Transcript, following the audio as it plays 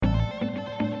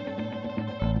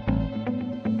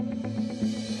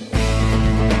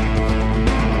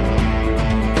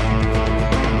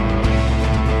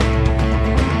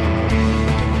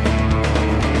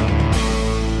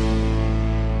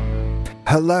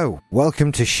Hello,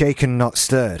 welcome to Shaken Not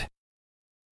Stirred.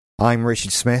 I'm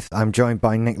Richard Smith, I'm joined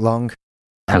by Nick Long.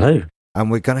 Hello. And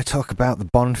we're going to talk about the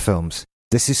Bond films.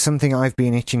 This is something I've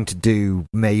been itching to do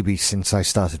maybe since I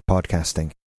started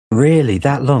podcasting. Really?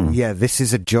 That long? Yeah, this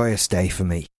is a joyous day for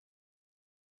me.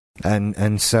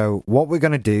 And so what we're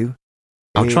going to do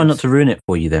I'll try not to ruin it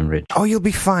for you then, Rich. Oh, you'll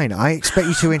be fine. I expect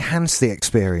you to enhance the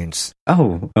experience.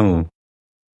 Oh.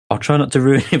 I'll try not to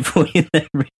ruin it for you then,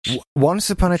 Rich. Once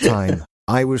upon a time,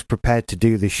 I was prepared to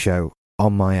do this show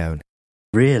on my own.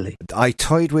 Really? I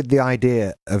toyed with the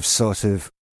idea of sort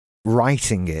of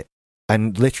writing it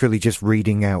and literally just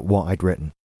reading out what I'd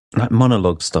written. Like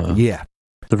monologue style? Yeah.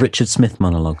 The Richard Smith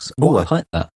monologues. Oh, I like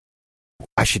that.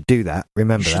 I should do that.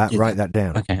 Remember that. Write that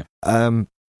down. Okay.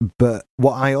 But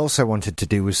what I also wanted to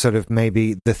do was sort of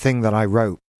maybe the thing that I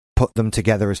wrote, put them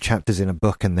together as chapters in a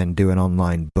book and then do an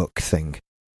online book thing.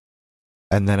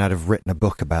 And then I'd have written a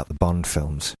book about the Bond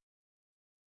films.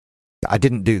 I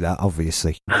didn't do that,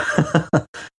 obviously.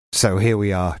 So here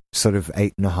we are, sort of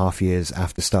 8.5 years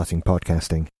after starting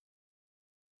podcasting,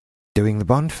 doing the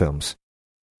Bond films.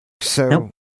 So now,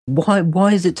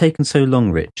 why has it taken so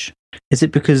long, Rich? Is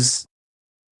it because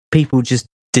people just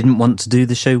didn't want to do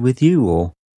the show with you,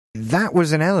 or? That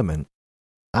was an element.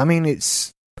 I mean,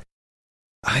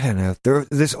 I don't know.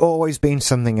 There's always been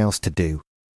something else to do,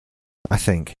 I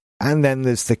think. And then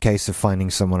there's the case of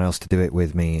finding someone else to do it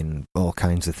with me and all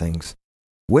kinds of things.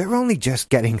 We're only just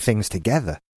getting things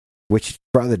together, which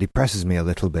rather depresses me a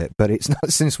little bit, but it's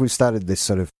not since we've started this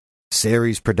sort of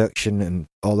series production and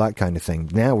all that kind of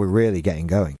thing. Now we're really getting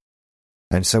going.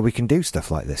 And so we can do stuff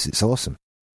like this. It's awesome.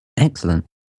 Excellent.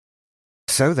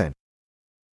 So then,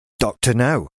 Dr.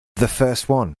 No, the first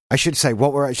one. I should say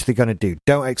what we're actually going to do.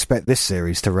 Don't expect this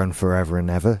series to run forever and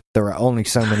ever. There are only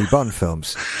so many Bond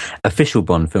films. Official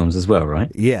Bond films as well,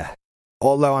 right? Yeah.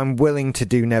 Although I'm willing to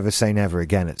do Never Say Never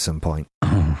Again at some point.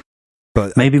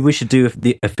 But maybe we should do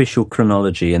the official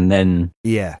chronology and then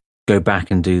go back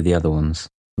and do the other ones.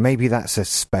 Maybe that's a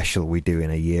special we do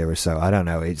in a year or so. I don't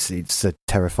know. It's a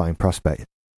terrifying prospect.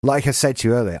 Like I said to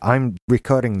you earlier, I'm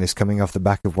recording this coming off the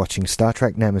back of watching Star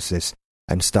Trek Nemesis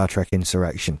and Star Trek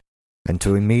Insurrection. And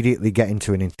to immediately get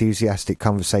into an enthusiastic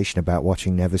conversation about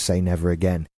watching Never Say Never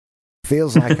Again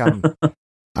feels like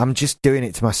I'm just doing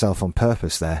it to myself on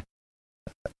purpose there.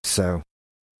 So,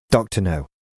 Dr. No.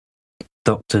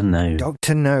 Dr. No.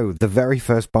 Dr. No, the very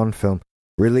first Bond film,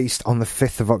 released on the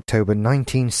 5th of October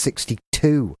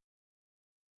 1962.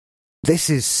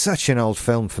 This is such an old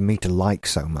film for me to like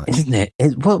so much. Isn't it?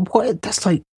 What? That's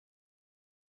like...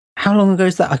 How long ago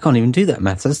is that? I can't even do that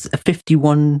math. That's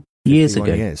 51 years ago.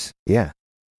 51 years, yeah.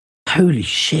 Holy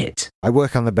shit. I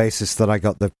work on the basis that I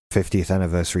got the 50th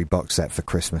anniversary box set for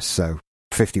Christmas, so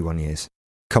 51 years.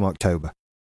 Come October.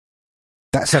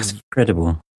 That's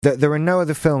incredible. There are no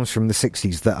other films from the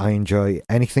 60s that I enjoy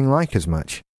anything like as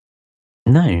much.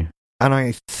 No. And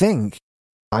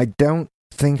I don't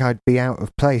think I'd be out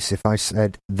of place if I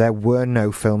said there were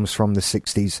no films from the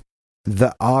 60s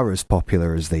that are as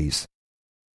popular as these.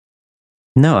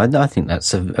 No, I think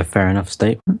that's a fair enough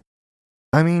statement.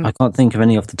 I mean, I can't think of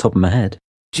any off the top of my head.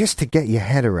 Just to get your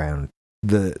head around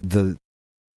the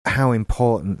how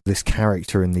important this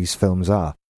character in these films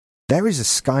are. There is a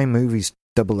Sky Movies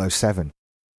 007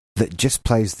 that just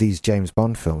plays these James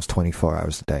Bond films 24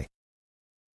 hours a day.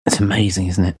 It's amazing,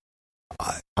 isn't it?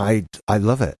 I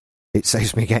love it. It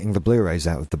saves me getting the Blu-rays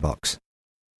out of the box.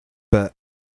 But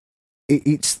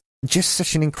it's just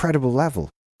such an incredible level.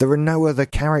 There are no other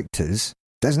characters.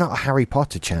 There's not a Harry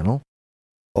Potter channel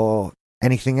or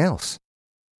anything else.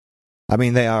 I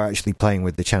mean, they are actually playing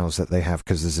with the channels that they have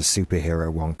because there's a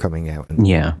superhero one coming out and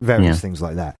various things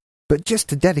like that. But just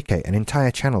to dedicate an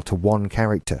entire channel to one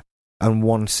character and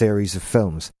one series of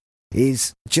films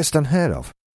is just unheard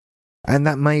of. And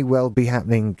that may well be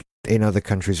happening in other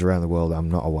countries around the world. I'm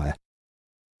not aware.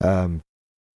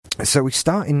 So we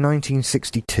start in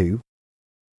 1962.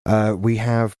 We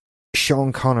have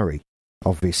Sean Connery,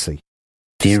 obviously.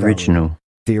 The original.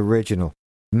 The original.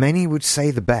 Many would say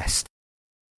the best.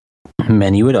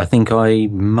 Many would. I think I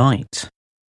might.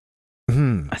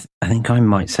 I think I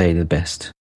might say the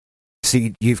best.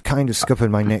 See, you've kind of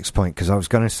scuppered my next point because I was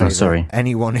going to say that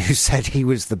anyone who said he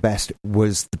was the best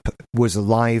was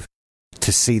alive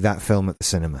to see that film at the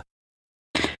cinema.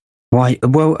 Why?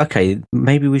 Well, okay,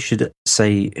 maybe we should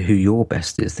say who your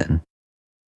best is then.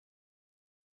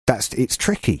 It's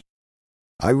tricky.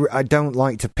 I don't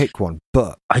like to pick one,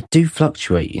 but I do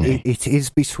fluctuate, you know. It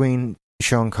is between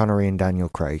Sean Connery and Daniel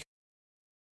Craig,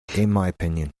 in my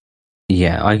opinion.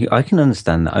 Yeah, I can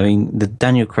understand that. I mean, the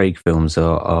Daniel Craig films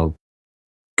are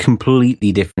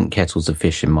completely different kettles of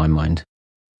fish in my mind.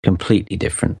 completely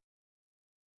different.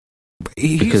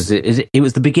 Because it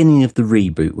was the beginning of the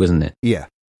reboot, wasn't it? Yeah.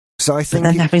 So I think.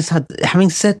 But then, having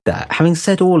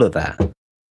said all of that,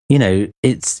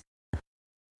 it's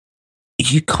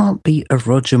you can't beat a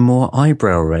Roger Moore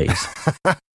eyebrow raise.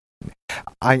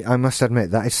 I must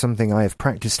admit that is something I have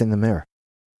practiced in the mirror.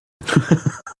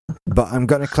 But I'm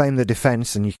going to claim the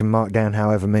defence, and you can mark down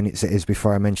however minutes it is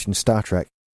before I mention Star Trek,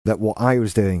 that what I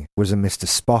was doing was a Mr.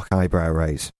 Spock eyebrow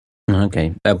raise.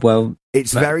 Okay, well...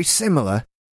 It's very similar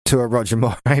to a Roger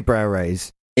Moore eyebrow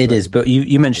raise. It is, but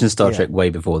you mentioned Star Trek way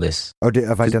before this. Oh,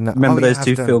 have I done that? Remember those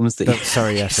two films that you...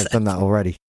 Sorry, yes, I've done that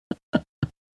already.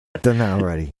 Done that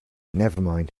already. Never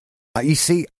mind. You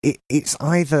see, it's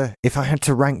either... If I had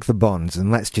to rank the Bonds,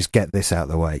 and let's just get this out of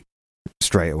the way,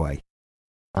 straight away,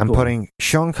 I'm putting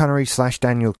Sean Connery /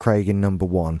 Daniel Craig in number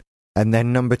 1, and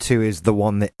then number 2 is the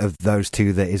one of those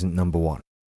two that isn't number 1.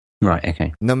 Right,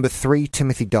 okay. Number 3,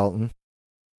 Timothy Dalton.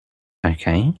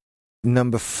 Okay.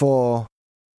 Number 4,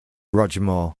 Roger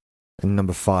Moore. And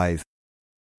number 5,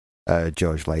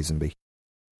 George Lazenby.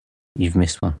 You've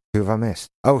missed one. Who have I missed?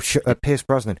 Oh, Pierce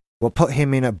Brosnan. Well, put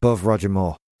him in above Roger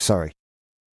Moore. Sorry.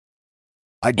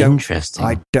 Interesting.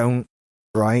 I don't,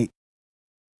 right?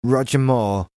 Roger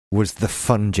Moore was the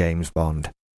fun James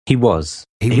Bond. He was.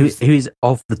 He was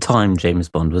of the time James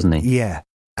Bond, wasn't he? Yeah,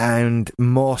 and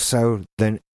more so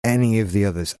than any of the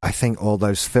others. I think all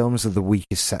those films are the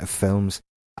weakest set of films.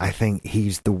 I think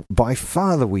he's by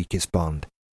far the weakest Bond.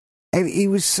 He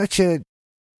was such a...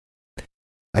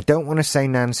 I don't want to say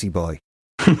Nancy boy.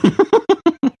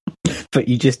 But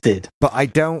you just did. But I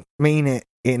don't mean it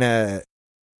in a...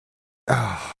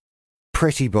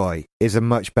 pretty boy is a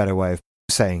much better way of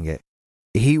saying it.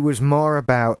 He was more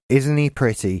about, isn't he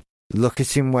pretty? Look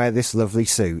at him wear this lovely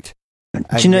suit. Do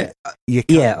you know,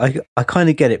 I kind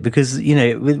of get it, because,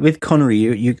 with Connery,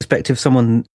 you expect if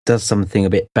someone does something a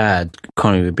bit bad,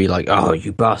 Connery would be like, oh,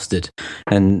 you bastard.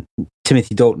 And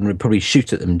Timothy Dalton would probably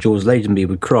shoot at them. George Lazenby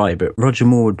would cry, but Roger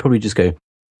Moore would probably just go,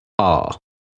 ah.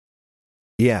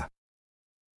 Yeah.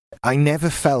 I never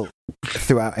felt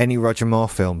throughout any Roger Moore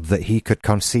film that he could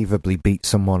conceivably beat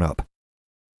someone up.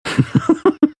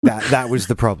 That was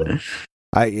the problem.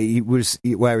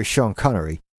 Whereas Sean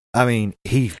Connery, I mean,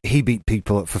 he beat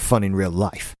people up for fun in real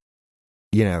life.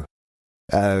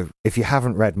 If you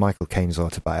haven't read Michael Caine's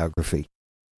autobiography,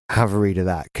 have a read of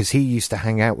that, because he used to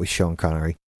hang out with Sean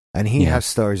Connery, and he has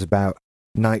stories about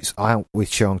nights out with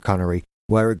Sean Connery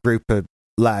where a group of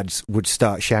lads would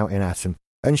start shouting at him,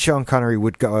 and Sean Connery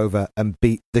would go over and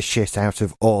beat the shit out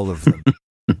of all of them.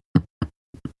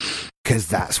 Because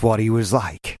that's what he was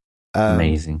like.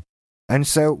 Amazing. And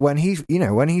so when he's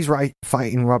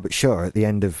fighting Robert Shaw at the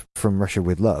end of From Russia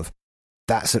with Love,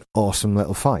 that's an awesome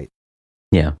little fight.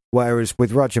 Yeah. Whereas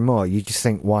with Roger Moore, you just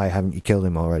think, why haven't you killed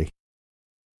him already?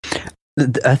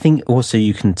 I think also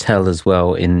you can tell as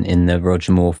well in the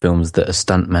Roger Moore films that a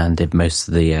stuntman did most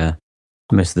of the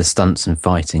stunts and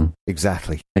fighting.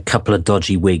 Exactly. A couple of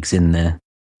dodgy wigs in there.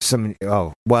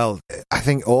 I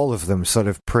think all of them sort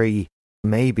of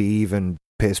maybe even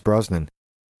Pierce Brosnan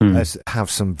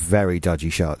have some very dodgy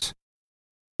shots,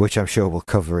 which I'm sure we'll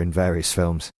cover in various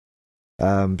films.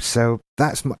 So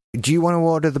that's do you want to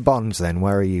order the Bonds then?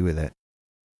 Where are you with it?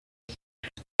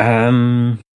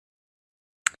 I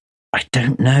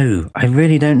don't know. I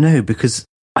really don't know, because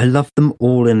I love them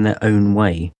all in their own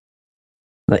way.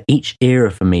 Like, each era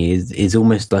for me is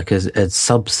almost like a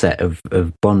subset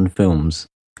of Bond films.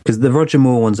 Because the Roger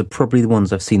Moore ones are probably the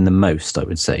ones I've seen the most, I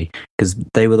would say, because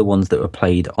they were the ones that were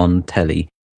played on telly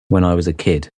when I was a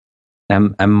kid.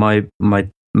 And my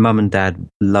mum and dad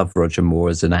love Roger Moore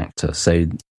as an actor, so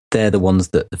they're the ones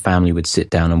that the family would sit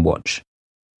down and watch.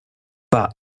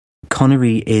 But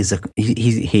Connery is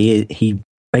he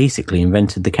basically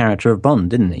invented the character of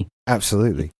Bond, didn't he?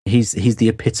 Absolutely. He's the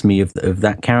epitome of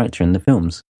that character in the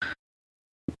films.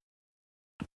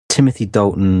 Timothy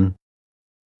Dalton,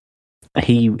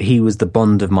 he was the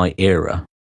Bond of my era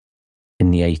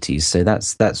in the 80s, so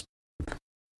that's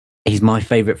he's my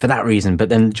favourite for that reason. But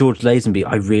then George Lazenby,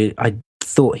 I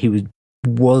thought he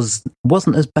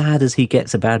wasn't as bad as he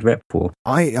gets a bad rep for.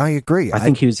 I agree. I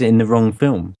think he was in the wrong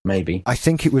film, maybe. I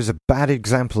think it was a bad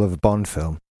example of a Bond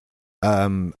film.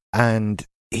 And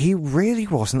he really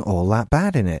wasn't all that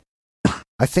bad in it.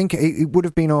 I think it would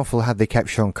have been awful had they kept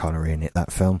Sean Connery in it,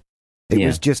 that film. It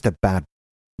was just a bad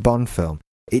Bond film.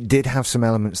 It did have some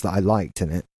elements that I liked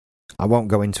in it. I won't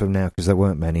go into them now because there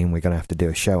weren't many, and we're going to have to do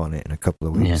a show on it in a couple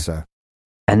of weeks. Yeah. So,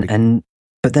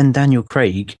 but then Daniel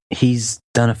Craig, he's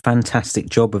done a fantastic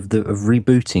job of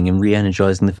rebooting and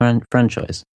re-energizing the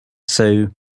franchise. So,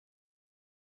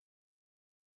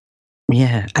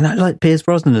 yeah, and I like Pierce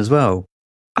Brosnan as well.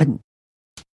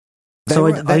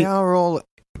 They are all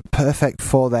perfect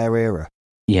for their era.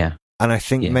 Yeah. And I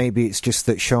think maybe it's just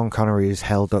that Sean Connery is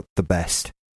held up the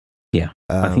best. Yeah,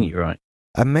 I think you're right.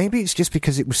 And maybe it's just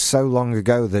because it was so long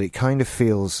ago that it kind of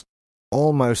feels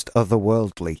almost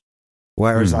otherworldly.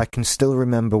 Whereas I can still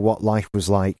remember what life was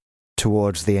like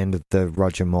towards the end of the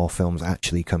Roger Moore films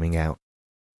actually coming out.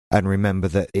 And remember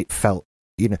that it felt,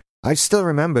 I still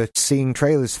remember seeing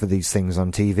trailers for these things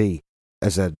on TV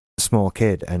as a small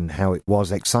kid and how it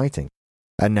was exciting.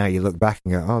 And now you look back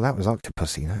and go, oh, that was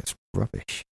Octopussy. That's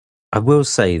rubbish. I will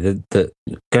say that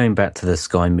going back to the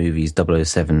Sky Movies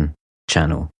 007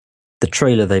 channel, the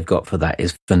trailer they've got for that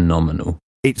is phenomenal.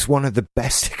 It's one of the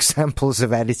best examples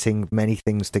of editing many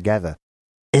things together.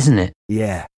 Isn't it?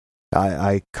 Yeah.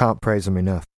 I can't praise them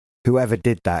enough. Whoever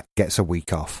did that gets a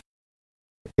week off.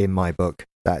 In my book.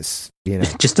 That's,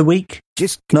 Just a week?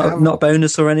 Just not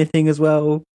bonus or anything as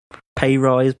well? Pay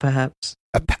rise, perhaps?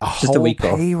 Just a week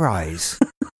pay rise.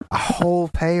 A whole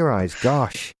pay rise.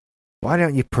 Gosh. Why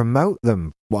don't you promote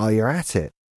them while you're at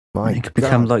it? They could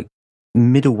become like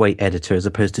middleweight editor as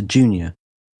opposed to junior.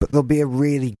 But there'll be a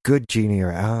really good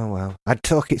junior. Oh, well. I'd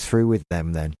talk it through with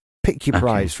them then. Pick your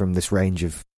prize from this range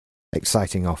of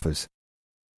exciting offers.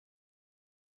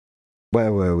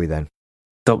 Where were we then?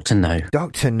 Dr. No.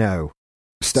 Dr. No.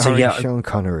 Starring Sean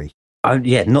Connery.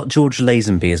 Not George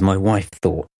Lazenby as my wife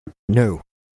thought. No.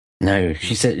 No,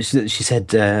 she said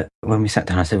when we sat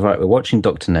down, I said, right, we're watching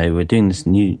Dr. No. We're doing this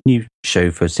new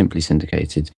show for Simply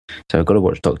Syndicated. So I've got to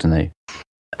watch Dr. No.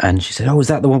 And she said, oh, is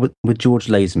that the one with George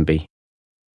Lazenby?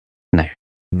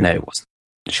 No, it wasn't.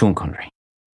 Sean Connery.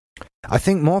 I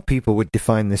think more people would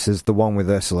define this as the one with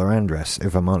Ursula Andress,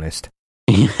 if I'm honest.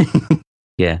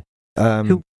 Yeah.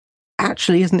 Who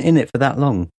actually isn't in it for that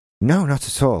long. No, not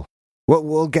at all. Well,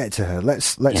 we'll get to her.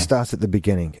 Let's start at the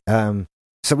beginning.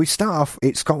 So we start off,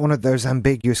 it's got one of those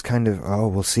ambiguous kind of,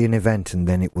 we'll see an event and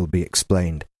then it will be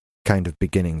explained kind of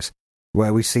beginnings,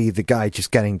 where we see the guy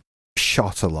just getting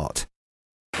shot a lot,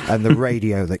 and the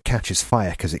radio that catches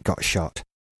fire because it got shot.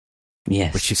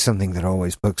 Yes. Which is something that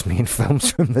always bugs me in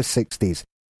films from the 60s.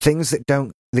 Things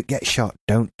that get shot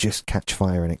don't just catch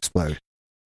fire and explode,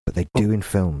 but they do in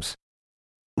films.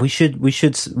 We should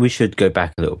go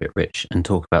back a little bit, Rich, and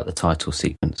talk about the title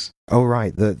sequence. Oh,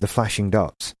 right, the flashing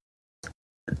dots.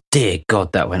 Dear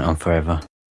God, that went on forever.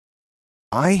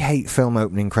 I hate film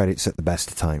opening credits at the best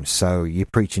of times, so you're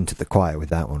preaching to the choir with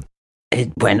that one.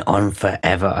 It went on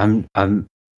forever. I'm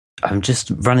just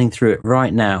running through it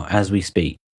right now as we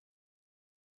speak,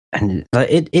 and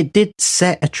it did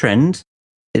set a trend.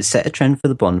 It set a trend for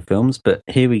the Bond films, but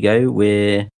here we go.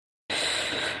 We're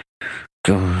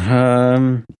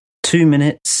 2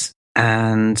 minutes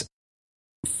and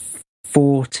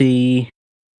 40.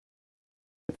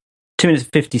 2 minutes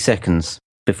and 50 seconds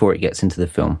before it gets into the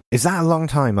film. Is that a long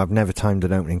time? I've never timed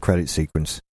an opening credit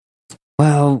sequence.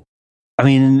 Well, I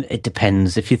mean, it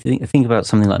depends. If you think about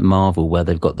something like Marvel, where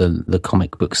they've got the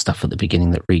comic book stuff at the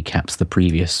beginning that recaps the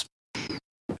previous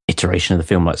iteration of the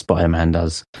film, like Spider-Man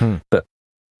does. But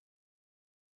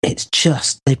it's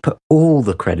just, they put all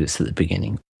the credits at the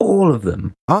beginning. All of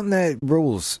them. Aren't there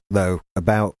rules, though,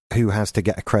 about who has to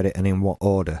get a credit and in what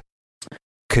order?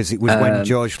 Because it was when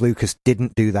George Lucas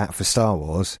didn't do that for Star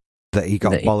Wars that he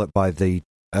got bollocked by the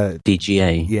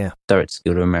DGA, Directors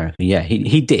Guild of America. Yeah,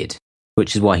 he did,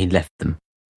 which is why he left them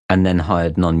and then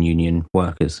hired non-union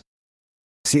workers.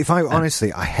 See,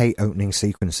 honestly, I hate opening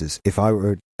sequences. If I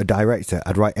were a director,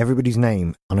 I'd write everybody's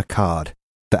name on a card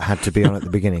that had to be on at the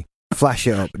beginning, flash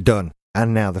it up, done,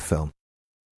 and now the film.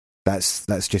 That's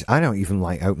just. I don't even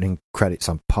like opening credits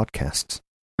on podcasts.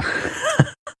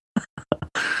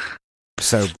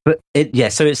 So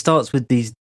it starts with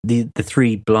the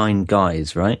three blind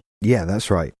guys, right? Yeah,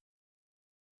 that's right.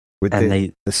 With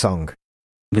the song.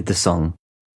 With the song.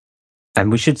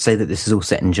 And we should say that this is all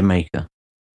set in Jamaica.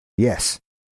 Yes.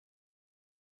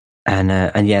 And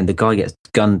the guy gets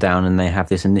gunned down and they have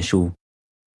this initial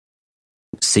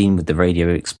scene with the radio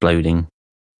exploding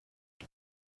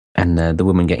and the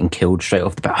woman getting killed straight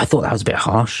off the bat. I thought that was a bit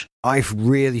harsh. I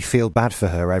really feel bad for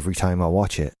her every time I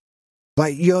watch it.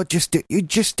 Like, you're just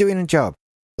doing a job.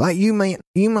 Like, you might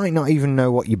not even know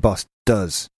what your boss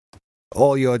does.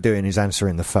 All you're doing is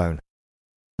answering the phone.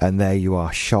 And there you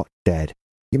are, shot dead.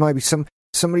 You might be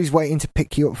somebody's waiting to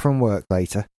pick you up from work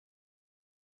later.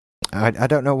 I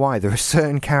don't know why. There are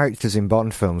certain characters in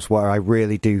Bond films where I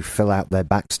really do fill out their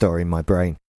backstory in my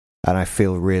brain. And I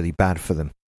feel really bad for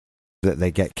them that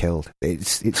they get killed.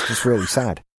 It's just really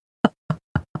sad.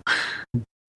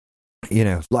 You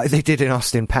know, like they did in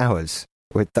Austin Powers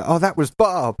with that was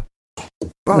Bob.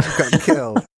 Bob got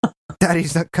killed.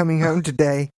 Daddy's not coming home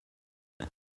today.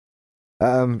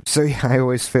 So yeah, I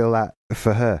always feel that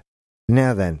for her.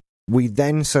 Now then, we have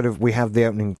the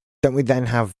opening. Don't we then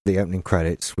have the opening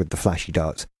credits with the flashy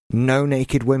darts? No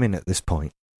naked women at this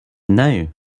point. No.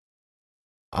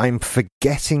 I'm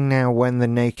forgetting now when the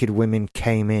naked women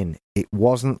came in. It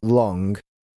wasn't long.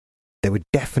 They were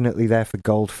definitely there for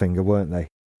Goldfinger, weren't they?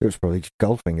 It was probably just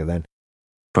Goldfinger then.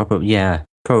 Probably.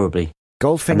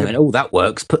 Goldfinger. And they went, that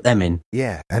works. Put them in.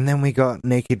 Yeah, and then we got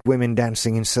naked women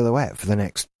dancing in silhouette for the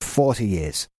next 40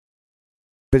 years.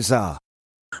 Bizarre.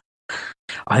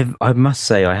 I must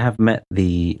say, I have met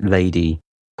the lady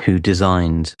who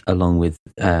designed, along with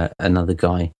another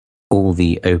guy, all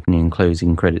the opening and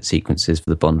closing credit sequences for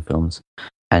the Bond films,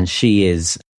 and she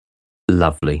is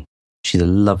lovely. She's a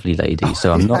lovely lady.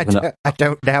 So I'm not gonna. I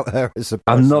don't doubt her as a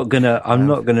person. I'm not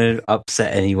gonna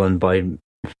upset anyone by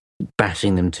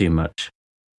bashing them too much.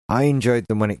 I enjoyed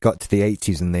them when it got to the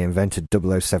 80s and they invented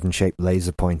 007 shaped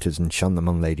laser pointers and shone them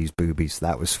on ladies' boobies.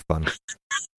 That was fun.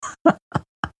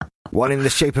 One in the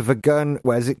shape of a gun.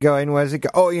 Where's it going?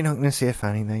 Oh, you're not going to see a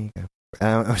fanny. There you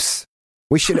go.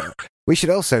 We should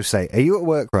also say, are you at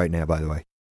work right now, by the way?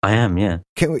 I am, yeah.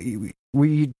 Will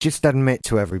you just admit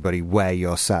to everybody where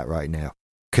you're sat right now?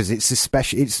 Because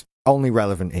it's only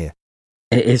relevant here.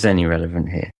 It is only relevant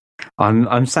here.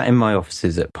 I'm sat in my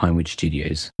offices at Pinewood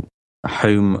Studios,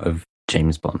 home of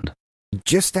James Bond.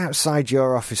 Just outside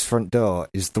your office front door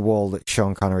is the wall that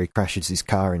Sean Connery crashes his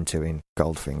car into in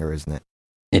Goldfinger, isn't it?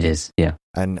 It is, yeah.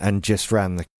 And just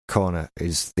round the corner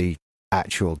is the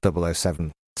actual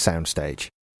 007 soundstage.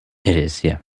 It is,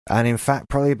 yeah. And in fact,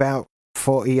 probably about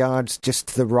 40 yards just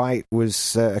to the right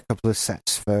was a couple of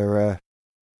sets for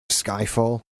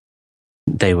Skyfall.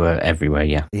 They were everywhere,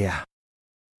 yeah. Yeah.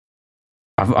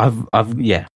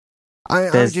 Yeah.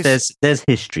 There's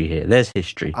history here. There's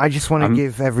history. I just want to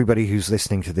give everybody who's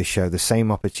listening to this show the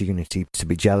same opportunity to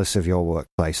be jealous of your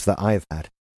workplace that I've had.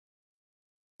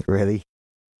 Really?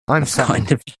 I'm sat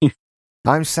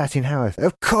in Haworth.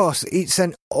 Of course, it's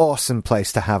an awesome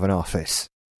place to have an office.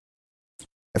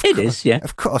 It is, yeah.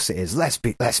 Of course it is. Let's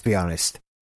be honest.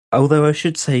 Although I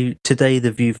should say, today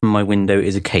the view from my window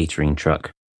is a catering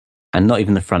truck. And not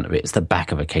even the front of it, it's the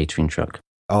back of a catering truck.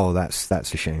 Oh, that's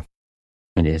a shame.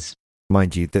 It is.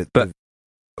 Mind you,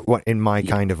 in my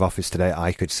kind of office today,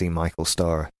 I could see Michael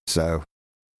Storer, so...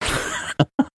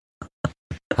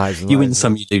 You win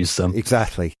some, you lose some.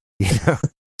 Exactly. You know,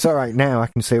 it's all right now. I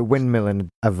can see a windmill and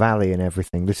a valley and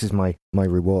everything. This is my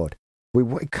reward.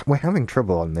 We're having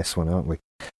trouble on this one, aren't we?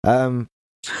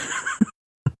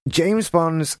 James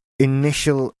Bond's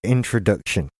initial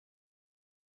introduction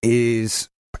is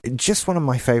just one of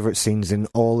my favourite scenes in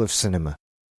all of cinema.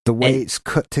 The way it's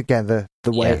cut together,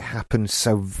 the way it happens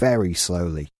so very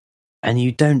slowly. And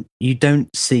you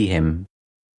don't see him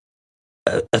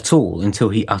at all until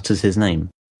he utters his name.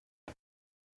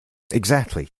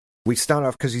 Exactly. We start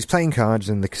off because he's playing cards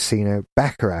in the casino,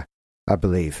 Baccarat, I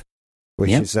believe,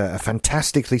 which is a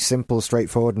fantastically simple,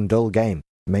 straightforward and dull game,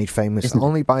 made famous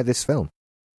only by this film.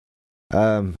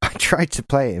 I tried to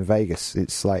play it in Vegas.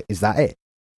 It's like, is that it?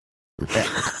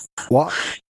 What?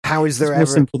 How is there more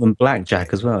simple than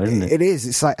blackjack as well, isn't it? It is.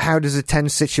 It's like, how does a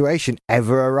tense situation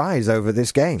ever arise over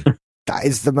this game? That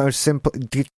is the most simple.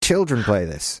 Do children play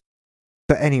this?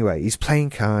 But anyway, he's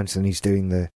playing cards and he's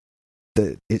doing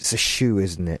it's a shoe,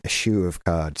 isn't it? A shoe of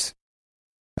cards.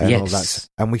 And all that.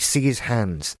 And we see his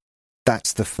hands.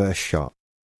 That's the first shot.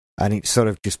 And it sort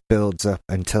of just builds up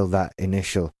until that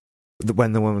initial,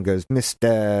 when the woman goes,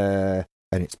 Mr.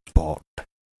 And it's Bond.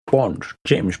 Bond.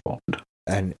 James Bond.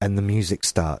 And the music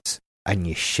starts, and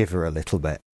you shiver a little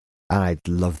bit. And I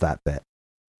love that bit.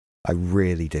 I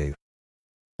really do.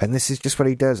 And this is just what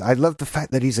he does. I love the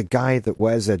fact that he's a guy that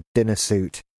wears a dinner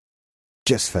suit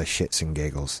just for shits and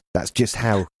giggles. That's just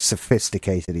how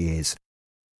sophisticated he is.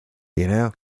 You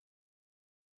know?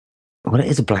 Well, it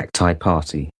is a black tie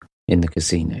party in the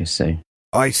casino, so...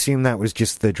 I assume that was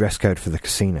just the dress code for the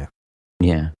casino.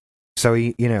 Yeah. So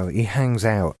he hangs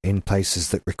out in places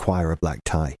that require a black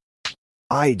tie.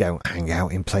 I don't hang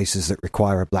out in places that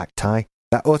require a black tie.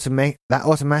 That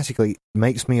automatically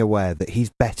makes me aware that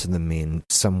he's better than me in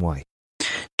some way.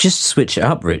 Just switch it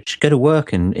up, Rich. Go to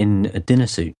work in a dinner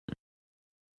suit.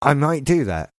 I might do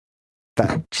that.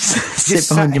 Just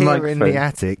sat here in the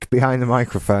attic behind the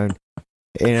microphone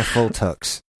in a full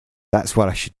tux. That's what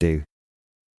I should do.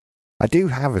 I do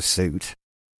have a suit.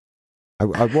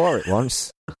 I wore it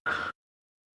once.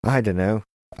 I don't know.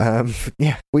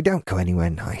 Yeah, we don't go anywhere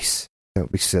nice. Don't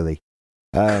be silly.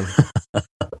 Where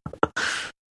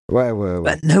were we?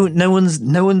 But no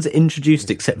one's introduced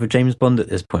except for James Bond at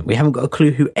this point. We haven't got a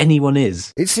clue who anyone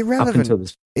is. It's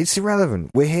irrelevant. It's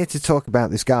irrelevant. We're here to talk about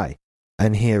this guy,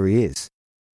 and here he is.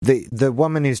 The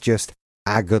woman is just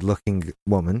a good-looking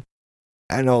woman,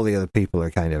 and all the other people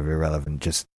are kind of irrelevant.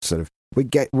 Just sort of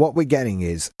what we're getting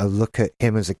is a look at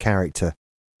him as a character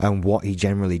and what he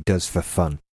generally does for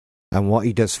fun. And what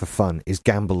he does for fun is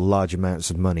gamble large amounts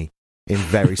of money in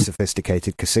very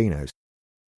sophisticated casinos.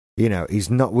 You know,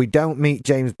 we don't meet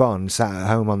James Bond sat at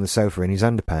home on the sofa in his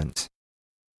underpants.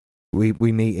 We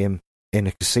meet him in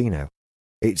a casino.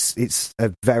 It's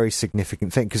a very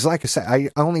significant thing. Because like I said, I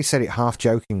only said it half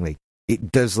jokingly.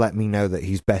 It does let me know that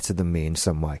he's better than me in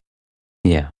some way.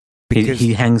 Yeah. Because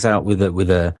he hangs out with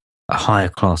a higher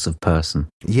class of person.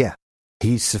 Yeah.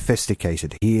 He's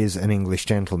sophisticated. He is an English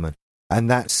gentleman. And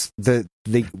that's the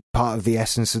part of the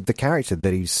essence of the character,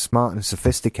 that he's smart and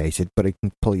sophisticated, but he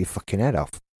can pull your fucking head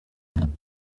off.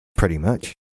 Pretty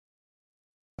much.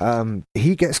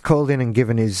 He gets called in and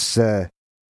given his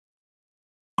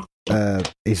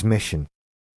mission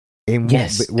in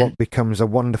what becomes a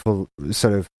wonderful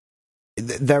sort of...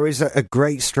 There is a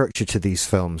great structure to these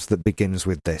films that begins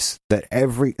with this, that at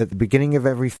the beginning of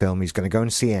every film, he's going to go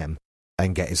and see M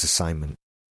and get his assignment.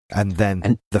 And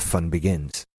then the fun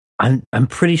begins. I'm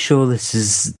pretty sure this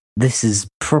is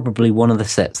probably one of the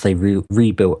sets they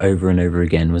rebuilt over and over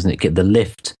again, wasn't it? Get the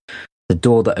lift, the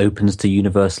door that opens to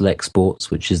Universal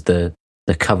Exports, which is the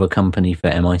cover company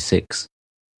for MI6,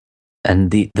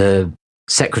 and the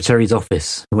secretary's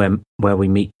office where we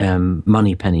meet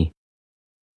Moneypenny,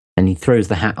 and he throws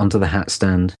the hat onto the hat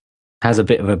stand, has a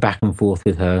bit of a back and forth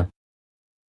with her,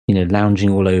 you know, lounging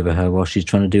all over her while she's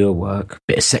trying to do her work.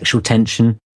 Bit of sexual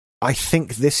tension. I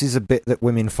think this is a bit that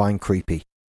women find creepy.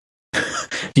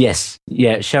 Yes.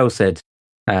 Yeah, Shell said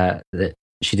that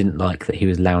she didn't like that he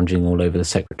was lounging all over the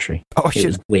secretary. It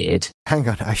was weird. Hang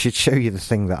on, I should show you the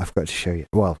thing that I've got to show you.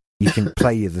 Well, you can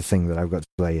play you the thing that I've got to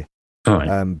play you. All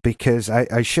right. Because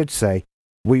I should say,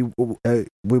 we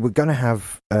were going to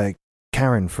have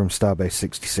Karen from Starbase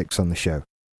 66 on the show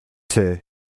to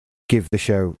give the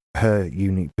show her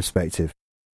unique perspective.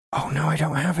 Oh, no, I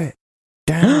don't have it.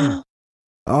 Damn.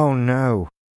 Oh, no.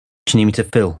 Do you need me to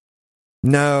fill?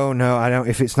 No, I don't.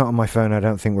 If it's not on my phone, I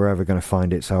don't think we're ever going to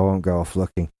find it, so I won't go off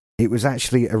looking. It was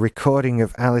actually a recording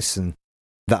of Alison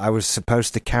that I was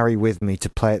supposed to carry with me to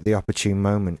play at the opportune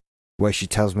moment, where she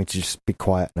tells me to just be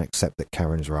quiet and accept that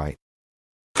Karen's right.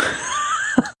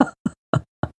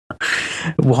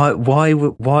 Why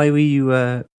were you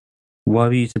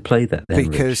to play that then?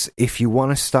 Because Rich? If you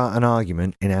want to start an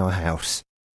argument in our house,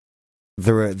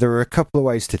 there are a couple of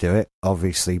ways to do it,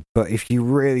 obviously, but if you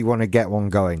really want to get one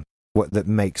going, that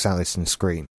makes Alison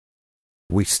scream,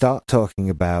 we start talking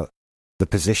about the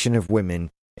position of women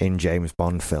in James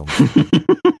Bond films.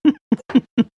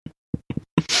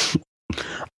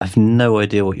 I've no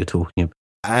idea what you're talking about.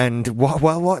 And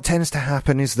what tends to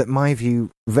happen is that my view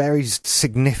varies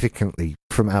significantly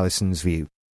from Alison's view,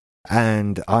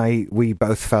 and we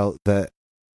both felt that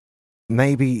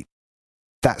maybe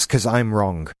that's because I'm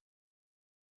wrong.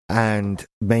 And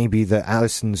maybe that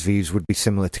Alison's views would be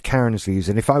similar to Karen's views.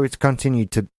 And if I were to continue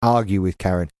to argue with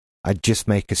Karen, I'd just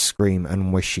make her scream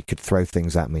and wish she could throw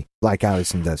things at me, like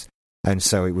Alison does. And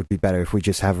so it would be better if we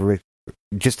just have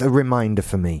just a reminder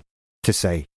for me to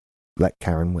say, let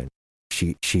Karen win.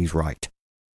 She's right.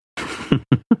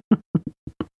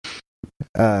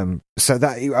 So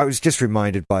that I was just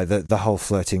reminded by the whole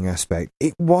flirting aspect.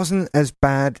 It wasn't as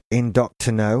bad in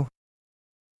Doctor No,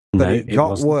 but it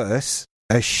got worse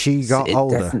as she got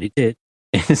older. It definitely did.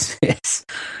 Yes.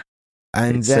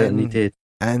 And certainly did.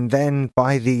 And then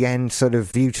by the end, sort of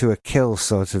View to a Kill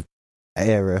sort of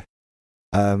era,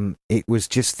 it was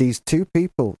just these two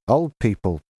people, old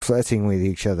people, flirting with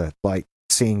each other, like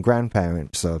seeing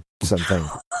grandparents or something.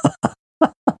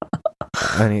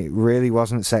 And it really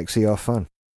wasn't sexy or fun.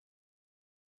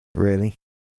 Really.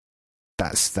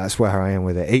 That's where I am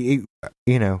with it.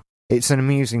 You know, it's an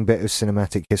amusing bit of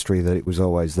cinematic history that it was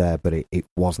always there, but it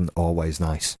wasn't always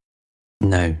nice.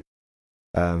 No.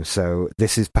 So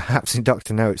this is perhaps in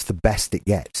Doctor No, it's the best it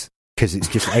gets, because it's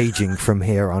just aging from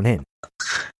here on in.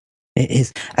 It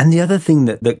is. And the other thing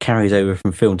that carries over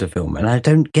from film to film, and I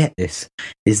don't get this,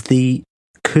 is the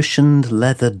cushioned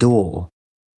leather door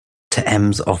to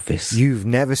M's office. You've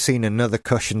never seen another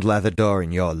cushioned leather door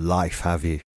in your life, have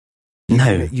you?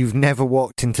 No. You've never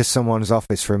walked into someone's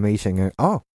office for a meeting and,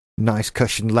 oh, nice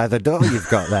cushioned leather door you've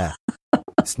got there.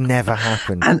 It's never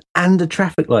happened. And a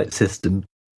traffic light system.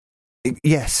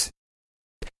 Yes.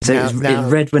 So it's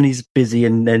red when he's busy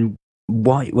and then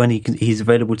white when he's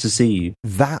available to see you.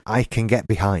 That I can get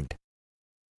behind.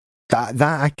 That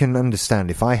I can understand.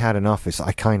 If I had an office,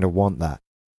 I kind of want that.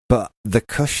 But the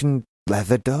cushioned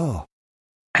leather door.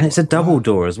 And it's a double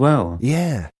door as well.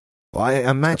 Yeah. Well, I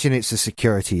imagine it's a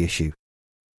security issue.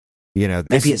 You know,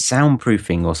 maybe it's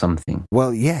soundproofing or something.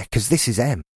 Well, yeah, because this is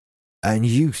M. And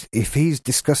if he's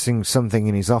discussing something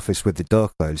in his office with the door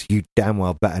closed, you damn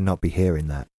well better not be hearing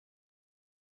that.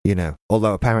 You know,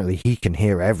 although apparently he can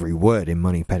hear every word in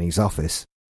Moneypenny's office.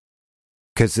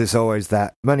 Because there's always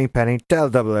that, Moneypenny,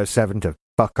 tell 007 to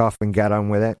fuck off and get on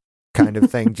with it kind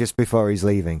of thing just before he's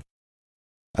leaving.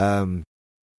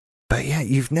 But yeah,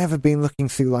 you've never been looking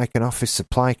through like an office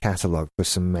supply catalogue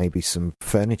for maybe some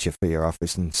furniture for your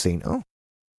office and seen, oh,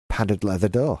 padded leather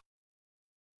door.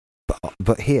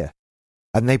 But here.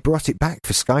 And they brought it back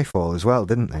for Skyfall as well,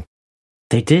 didn't they?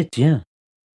 They did, yeah.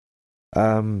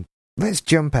 Let's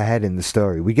jump ahead in the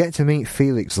story. We get to meet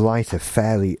Felix Leiter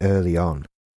fairly early on.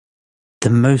 The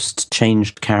most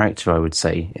changed character, I would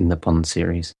say, in the Bond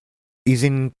series. He's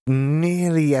in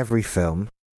nearly every film,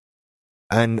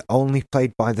 and only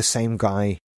played by the same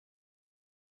guy.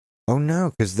 Oh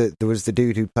no, because there was the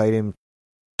dude who played him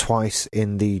twice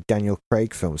in the Daniel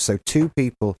Craig film. So 2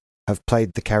 people have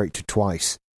played the character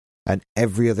twice, and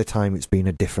every other time it's been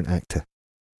a different actor.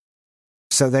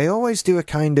 So they always do a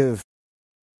kind of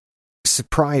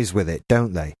surprise with it,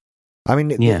 don't they? I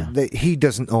mean, yeah. He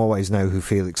doesn't always know who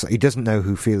he doesn't know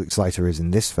who Felix Leiter is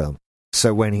in this film.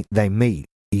 So when they meet,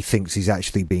 he thinks he's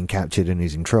actually being captured and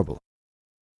is in trouble.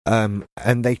 And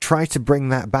they try to bring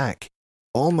that back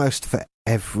almost for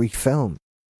every film,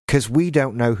 because we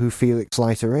don't know who Felix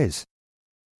Leiter is.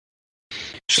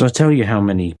 Shall I tell you how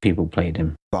many people played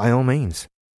him? By all means.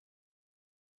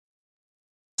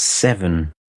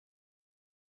 7.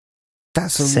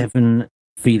 That's 7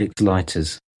 Felix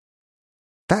Leiters.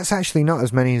 That's actually not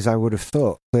as many as I would have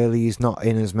thought. Clearly he's not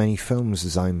in as many films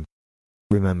as I'm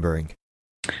remembering.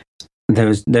 There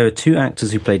were 2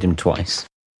 actors who played him twice.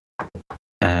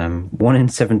 One in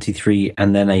 73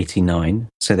 and then 89,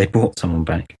 so they brought someone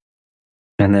back.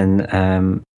 And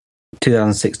then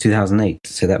 2006, 2008,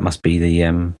 so that must be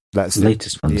the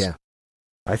latest ones. Yeah.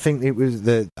 I think it was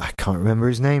I can't remember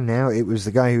his name now. It was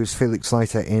the guy who was Felix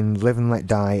Leiter in Live and Let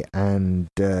Die and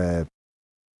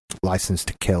License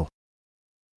to Kill.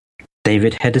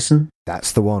 David Hedison?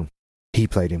 That's the one. He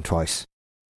played him twice.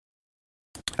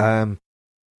 I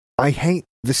hate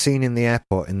the scene in the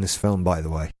airport in this film, by the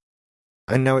way.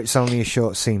 I know it's only a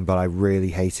short scene, but I really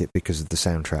hate it because of the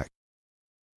soundtrack.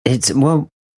 It's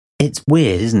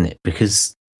weird, isn't it?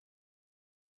 Because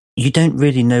you don't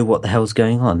really know what the hell's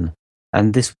going on.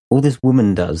 And all this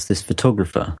woman does, this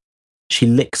photographer, she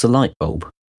licks a light bulb.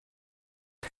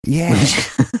 Yeah.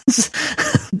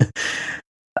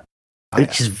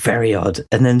 Which is very odd.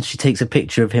 And then she takes a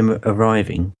picture of him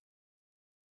arriving.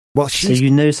 Well, so you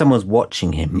know someone's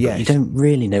watching him, yes. But you don't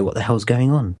really know what the hell's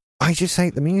going on. I just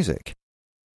hate the music.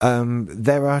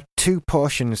 There are 2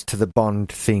 portions to the Bond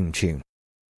theme tune,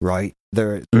 right?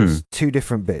 There's 2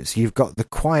 different bits. You've got the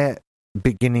quiet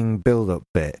beginning build-up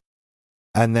bit,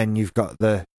 and then you've got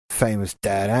the famous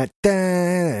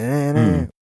da-da-da-da-da,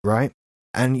 right?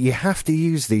 And you have to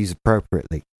use these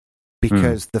appropriately,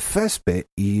 because the first bit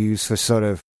you use for sort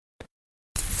of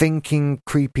thinking,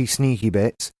 creepy, sneaky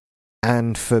bits,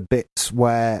 and for bits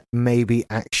where maybe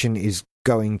action is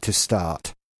going to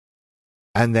start.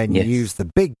 And then you use the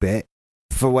big bit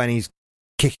for when he's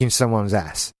kicking someone's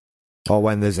ass, or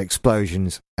when there's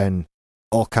explosions and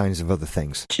all kinds of other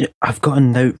things. I've got a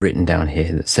note written down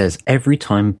here that says, every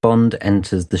time Bond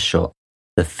enters the shot,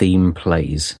 the theme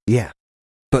plays. Yeah,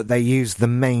 but they use the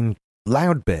main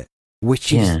loud bit,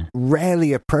 which is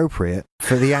rarely appropriate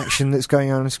for the action that's going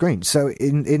on screen. So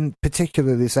in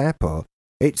particular this airport,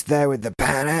 it's there with the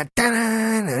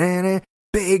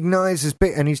big noises,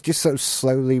 and he's just sort of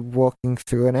slowly walking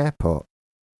through an airport.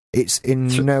 It's in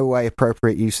no way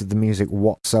appropriate use of the music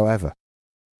whatsoever.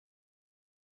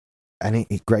 And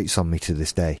it grates on me to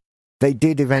this day. They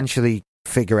did eventually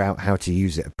figure out how to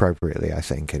use it appropriately, I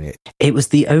think, and it was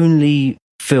the only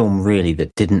film, really,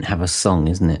 that didn't have a song,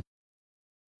 isn't it?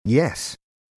 Yes.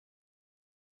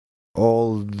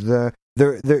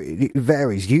 It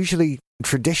varies. Usually,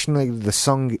 traditionally, the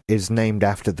song is named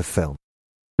after the film.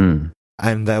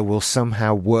 And they will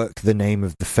somehow work the name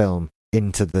of the film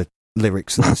into the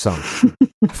lyrics of the song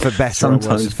for better or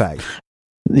worse effect.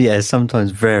 Yeah, sometimes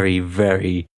very,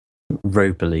 very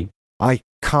ropily. I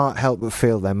can't help but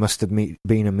feel there must have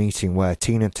been a meeting where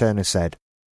Tina Turner said,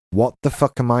 "What the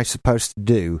fuck am I supposed to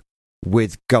do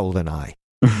with GoldenEye?"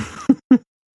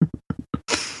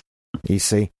 You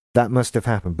see, that must have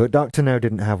happened. But Dr. No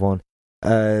didn't have one.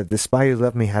 The Spy Who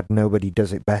Loved Me had Nobody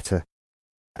Does It Better.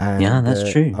 And, yeah,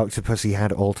 that's true. Octopussy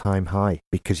had All Time High,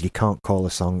 because you can't call a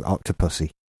song Octopussy.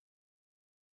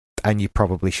 And you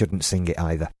probably shouldn't sing it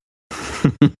either.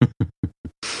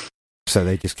 So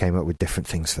they just came up with different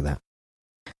things for that.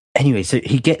 Anyway, so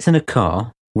he gets in a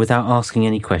car without asking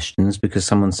any questions because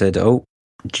someone said, "Oh,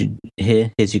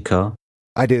 here's your car."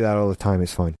 I do that all the time.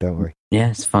 It's fine. Don't worry. Yeah,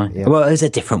 it's fine. Yeah. Well, it was a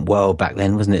different world back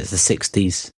then, wasn't it? It's the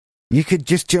 60s. You could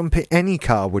just jump in. Any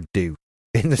car would do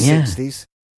in the 60s.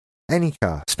 Any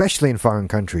car, especially in foreign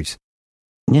countries.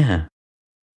 Yeah.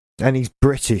 And he's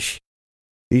British.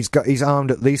 He's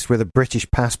armed at least with a British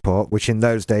passport, which in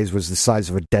those days was the size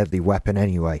of a deadly weapon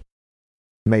anyway.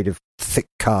 Made of thick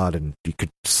card, and you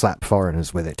could slap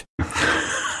foreigners with it.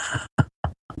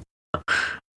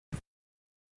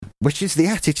 Which is the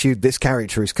attitude this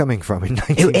character is coming from in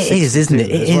 1962. It is, isn't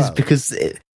it? It is, well. because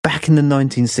back in the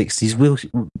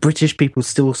 1960s, British people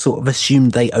still sort of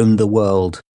assumed they owned the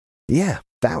world. Yeah,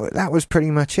 that was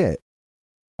pretty much it.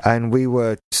 And we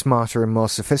were smarter and more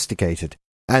sophisticated.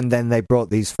 And then they brought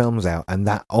these films out, and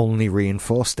that only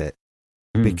reinforced it,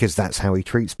 because that's how he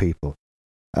treats people.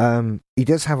 He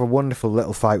does have a wonderful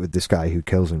little fight with this guy who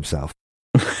kills himself.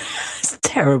 It's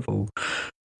terrible.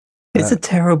 It's a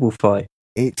terrible fight.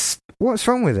 What's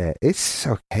wrong with it? It's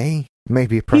okay.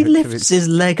 Maybe a he lifts his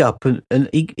leg up and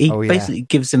he basically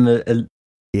gives him you're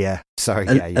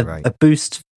right. A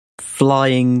boost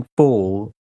flying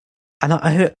fall. And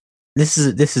I heard this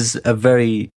is a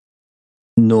very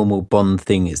normal Bond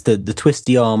thing. It's the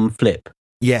twisty arm flip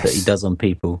that he does on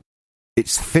people.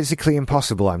 It's physically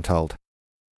impossible, I'm told.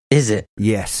 Is it?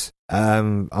 Yes.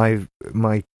 My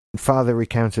father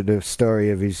recounted a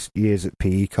story of his years at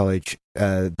PE college.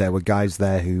 There were guys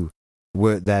there who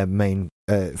their main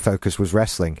focus was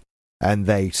wrestling, and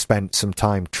they spent some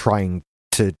time trying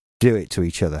to do it to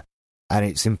each other, and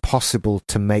it's impossible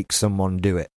to make someone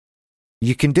do it.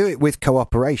 You can do it with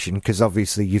cooperation, because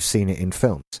obviously you've seen it in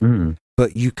films,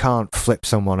 but you can't flip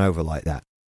someone over like that.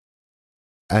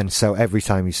 And so every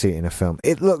time you see it in a film,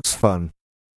 it looks fun,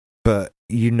 but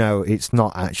you know it's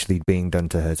not actually being done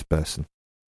to hurt a person.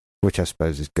 Which I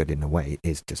suppose is good in a way. It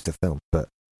is just a film, but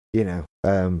you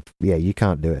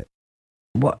can't do it.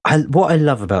 What I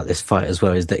love about this fight as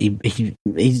well is that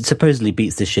he supposedly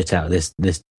beats the shit out of this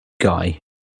guy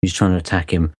who's trying to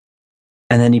attack him,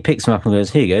 and then he picks him up and goes,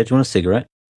 "Here you go. Do you want a cigarette?"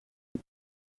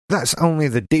 That's only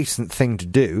the decent thing to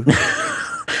do.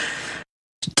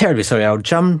 Terribly sorry, old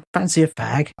chum. Fancy a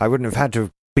fag? I wouldn't have had to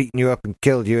have beaten you up and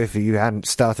killed you if you hadn't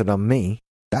started on me.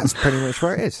 That's pretty much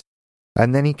where it is.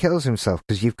 And then he kills himself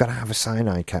because you've got to have a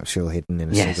cyanide capsule hidden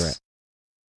in a cigarette.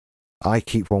 I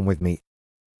keep one with me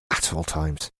at all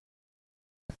times.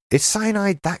 Is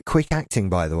cyanide that quick acting,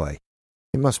 by the way?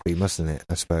 It must be, mustn't it,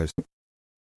 I suppose?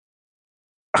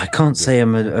 I can't say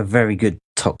I'm a very good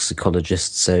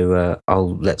toxicologist, so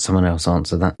I'll let someone else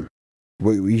answer that.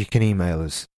 Well, you can email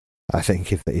us, I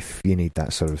think, if you need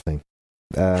that sort of thing.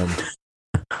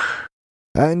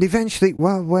 And eventually,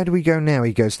 well, where do we go now?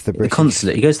 He goes to the British...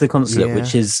 consulate. He goes to the consulate,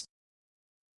 which is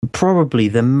probably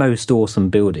the most awesome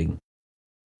building.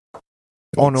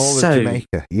 On all of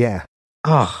Jamaica, yeah.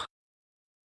 Oh.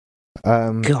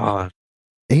 God.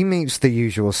 He meets the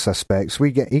usual suspects.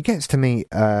 He gets to meet,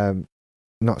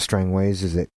 not Strangways,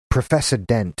 is it? Professor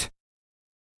Dent,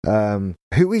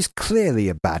 who is clearly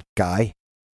a bad guy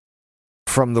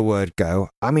from the word go.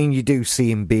 I mean, you do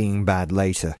see him being bad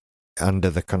later, under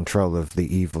the control of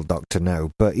the evil Dr.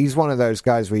 No, but he's one of those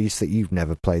guys where you say you've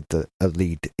never played a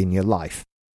lead in your life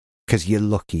because you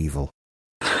look evil.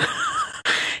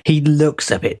 He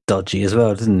looks a bit dodgy as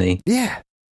well, doesn't he? Yeah,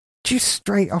 just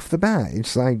straight off the bat,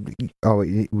 it's like, oh,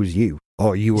 it was you,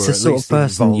 or you were. It's the sort of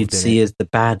person you'd see as the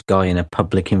bad guy in a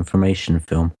public information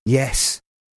film. Yes,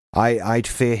 I'd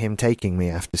fear him taking me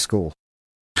after school.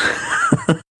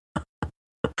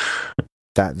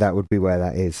 That would be where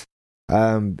that is.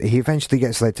 He eventually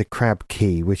gets led to Crab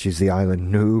Key, which is the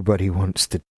island nobody wants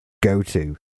to go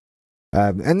to.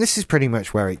 And this is pretty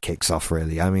much where it kicks off,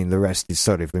 really. I mean, the rest is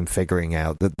sort of been figuring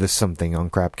out that there's something on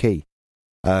Crab Key.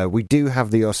 We do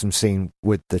have the awesome scene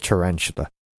with the tarantula.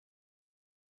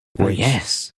 Which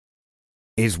yes.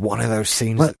 is one of those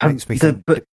scenes that makes me think,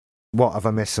 what, have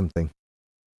I missed something?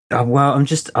 Well,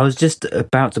 I was just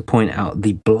about to point out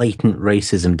the blatant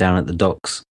racism down at the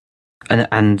docks.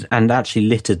 And actually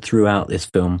littered throughout this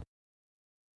film.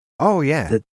 Oh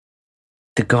yeah,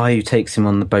 the guy who takes him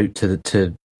on the boat to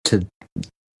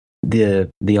the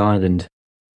island.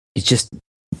 It's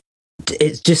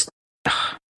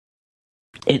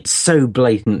so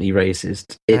blatantly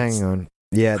racist. Hang on,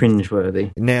 yeah,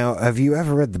 cringeworthy. Now, have you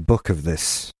ever read the book of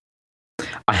this?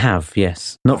 I have,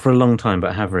 yes, not for a long time, but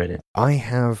I have read it. I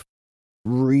have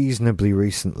reasonably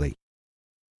recently.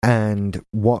 And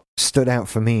what stood out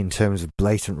for me in terms of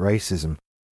blatant racism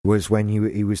was when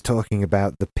he was talking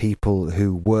about the people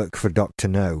who work for Dr.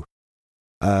 No,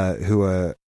 who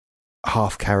are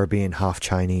half Caribbean, half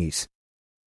Chinese.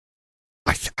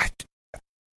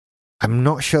 I'm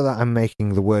not sure that I'm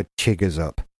making the word chiggers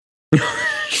up.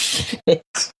 Shit.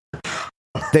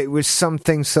 It was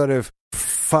something sort of,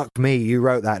 fuck me, you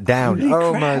wrote that down. Holy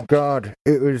oh crap. My God.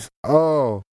 It was,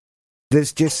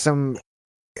 there's just some,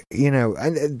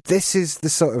 and this is the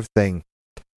sort of thing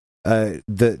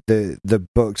the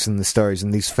books and the stories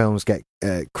and these films get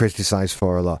criticized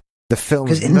for a lot. The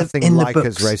film's nothing like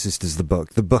as racist as the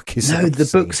book. The book is the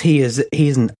books. He is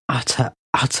an utter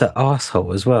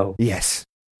asshole as well. Yes,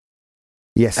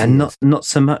 and not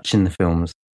so much in the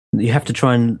films. You have to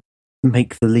try and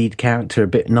make the lead character a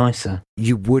bit nicer.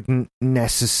 You wouldn't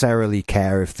necessarily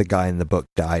care if the guy in the book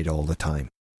died all the time.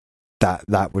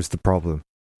 That was the problem.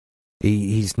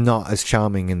 He's not as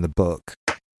charming in the book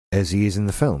as he is in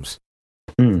the films.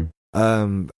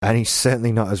 And he's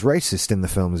certainly not as racist in the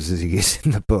films as he is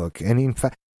in the book. And in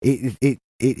fact, it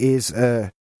is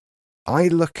I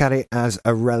look at it as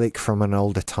a relic from an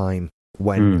older time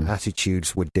when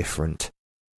attitudes were different.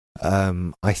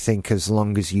 I think as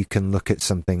long as you can look at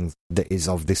something that is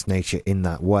of this nature in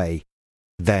that way,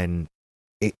 then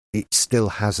it still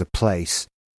has a place.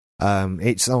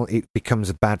 It becomes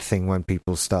a bad thing when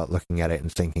people start looking at it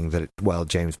and thinking that, well,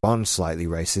 James Bond's slightly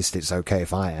racist, it's okay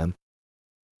if I am.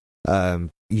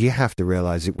 You have to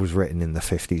realise it was written in the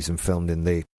 50s and filmed in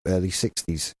the early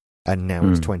 60s, and now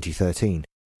it's 2013.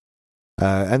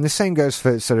 And the same goes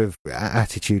for sort of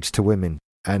attitudes to women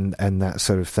and that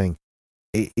sort of thing.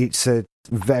 It's a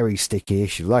very sticky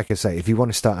issue. Like I say, if you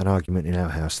want to start an argument in our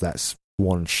house, that's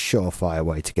one surefire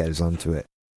way to get us onto it.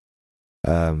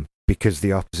 Because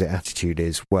the opposite attitude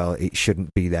is, well, it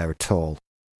shouldn't be there at all.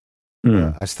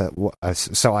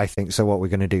 So I think, so what we're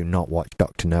going to do, not watch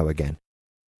Dr. No again.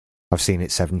 I've seen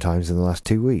it 7 times in the last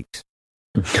 2 weeks.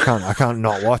 I can't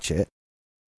not watch it.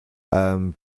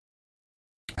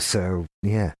 So,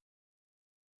 yeah.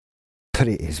 But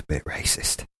it is a bit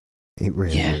racist. It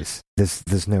really is.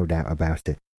 There's no doubt about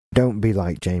it. Don't be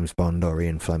like James Bond or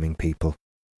Ian Fleming, people.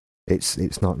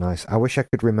 It's not nice. I wish I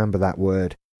could remember that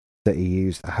word that he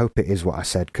used. I hope it is what I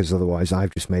said, because otherwise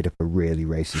I've just made up a really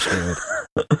racist word.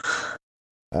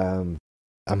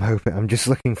 I'm just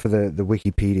looking for the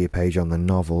Wikipedia page on the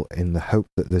novel in the hope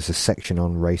that there's a section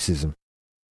on racism.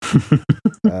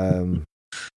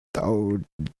 Oh,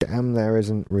 damn, there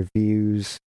isn't.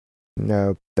 Reviews.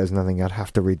 No, there's nothing. I'd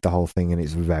have to read the whole thing, and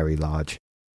it's very large.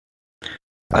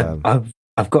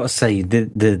 I've got to say,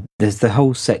 there's the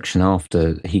whole section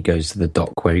after he goes to the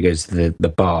dock where he goes to the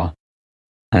bar,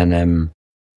 and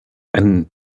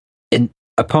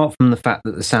apart from the fact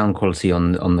that the sound quality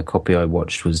on the copy I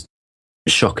watched was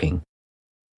shocking,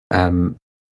 the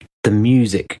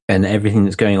music and everything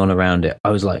that's going on around it, I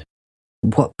was like,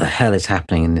 what the hell is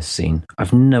happening in this scene?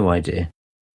 I've no idea.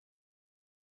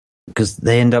 Because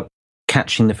they end up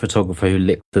catching the photographer who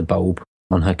licked the bulb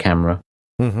on her camera,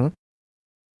 and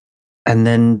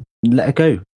then let her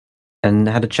go, and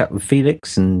had a chat with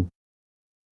Felix, and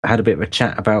had a bit of a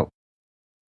chat about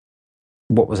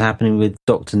what was happening with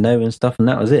Dr. No and stuff, and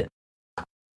that was it.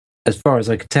 As far as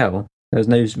I could tell, there was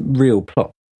no real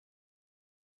plot.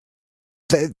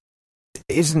 There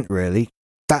isn't really.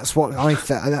 That's what I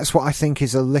think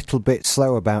is a little bit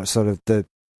slow about sort of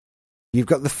you've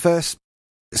got the first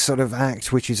sort of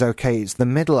act, which is okay. It's the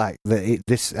middle act that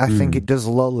I think it does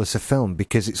lull as a film,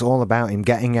 because it's all about him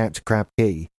getting out to Crab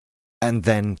Key, and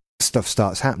then stuff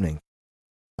starts happening.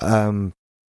 That's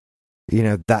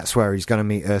where he's going to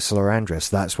meet Ursula Andress.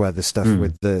 That's where the stuff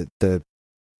with the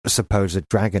supposed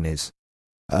dragon is.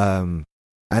 And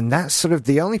that's sort of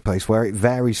the only place where it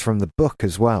varies from the book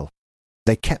as well.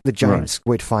 They kept the giant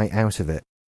squid fight out of it,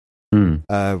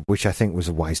 which I think was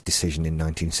a wise decision in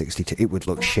 1962. It would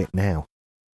look shit now.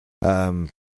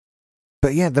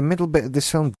 But yeah, the middle bit of this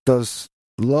film does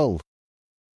lull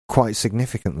quite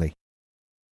significantly.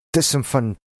 There's some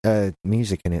fun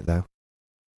music in it, though.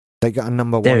 They got a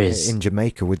number 1 hit in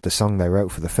Jamaica with the song they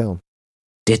wrote for the film.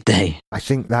 Did they? I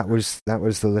think that was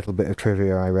the little bit of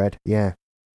trivia I read. Yeah.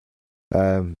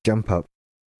 Jump Up.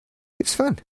 It's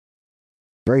fun.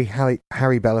 Very Harry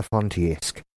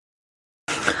Belafonte-esque,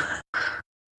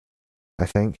 I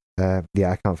think. I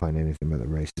can't find anything about the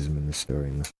racism in the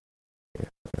story.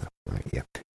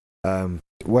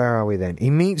 Where are we then?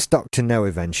 He meets Dr. No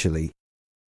eventually,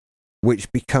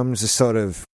 which becomes a sort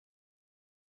of...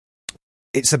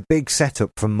 It's a big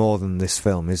setup for more than this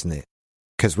film, isn't it?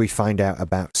 Because we find out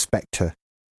about Spectre,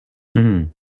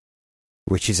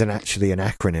 which is actually an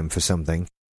acronym for something.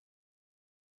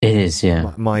 It is,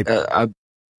 yeah.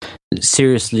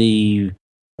 Seriously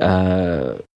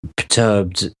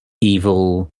perturbed,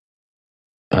 evil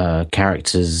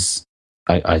characters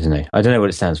I don't know. I don't know what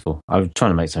it stands for. I'm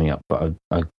trying to make something up, but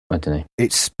I don't know.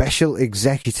 It's Special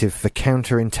Executive for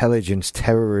Counterintelligence,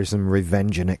 Terrorism,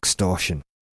 Revenge and Extortion.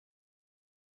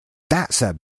 That's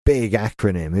a big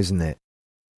acronym, isn't it?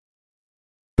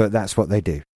 But that's what they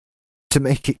do. To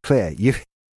make it clear,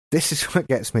 this is what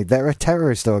gets me. They're a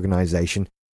terrorist organisation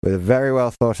with a very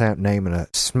well thought out name and a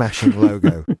smashing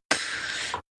logo.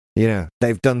 You know,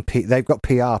 they've got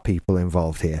PR people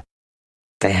involved here.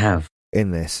 They have.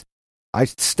 In this. I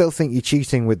still think you're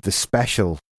cheating with the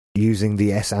special, using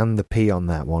the S and the P on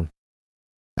that one.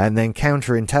 And then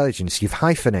counterintelligence, you've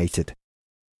hyphenated.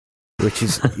 Which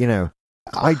is, you know,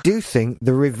 I do think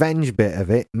the revenge bit of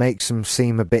it makes them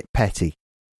seem a bit petty.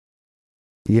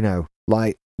 You know,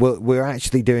 like, well, we're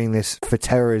actually doing this for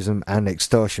terrorism and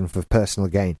extortion for personal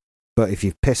gain. But if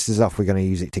you've pissed us off, we're going to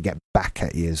use it to get back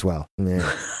at you as well. Yeah.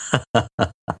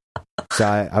 So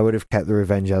I would have kept the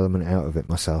revenge element out of it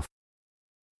myself.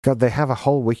 God, they have a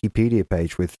whole Wikipedia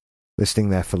page with listing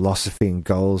their philosophy and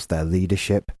goals, their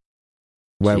leadership,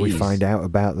 where we find out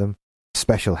about them,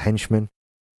 special henchmen.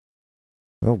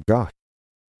 Oh, God.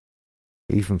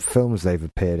 Even films they've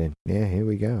appeared in. Yeah, here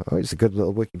we go. Oh, it's a good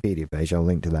little Wikipedia page. I'll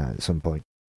link to that at some point.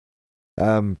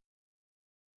 And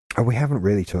we haven't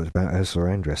really talked about Ursula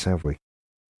Andress, have we?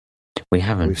 We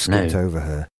haven't. We've skipped over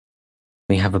her.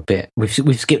 We have a bit. We've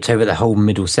skipped over the whole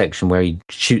middle section where he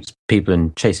shoots people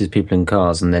and chases people in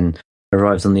cars, and then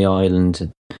arrives on the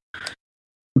island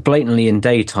blatantly in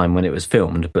daytime when it was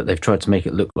filmed, but they've tried to make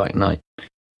it look like night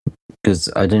because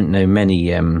I don't know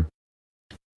many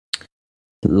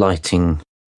lighting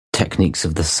techniques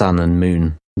of the sun and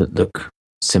moon that look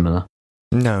similar.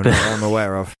 No, I'm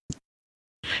aware of.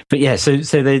 But yeah, so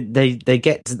they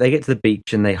get to the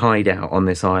beach and they hide out on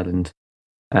this island,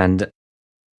 and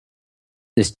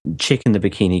this chick in the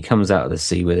bikini comes out of the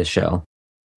sea with a shell.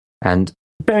 And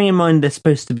bearing in mind they're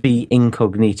supposed to be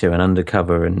incognito and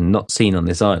undercover and not seen on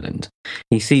this island,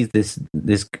 he sees this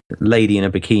lady in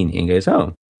a bikini and goes,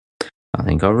 "Oh, I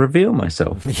think I'll reveal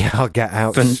myself." Yeah, I'll get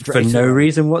out for no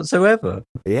reason whatsoever.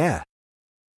 Yeah,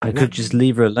 I could just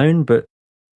leave her alone, but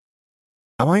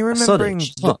am I remembering?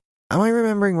 Am I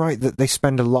remembering right that they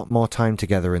spend a lot more time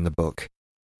together in the book?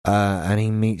 And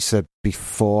he meets her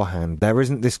beforehand. There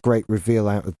isn't this great reveal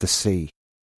out of the sea,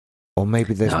 or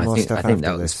maybe there's more stuff. I think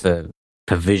that this. was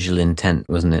for visual intent,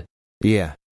 wasn't it?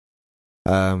 Yeah,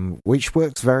 which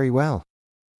works very well.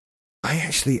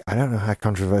 I don't know how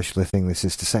controversial a thing this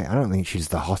is to say. I don't think she's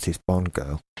the hottest Bond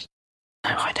girl.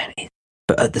 No, I don't either.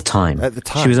 But at the time,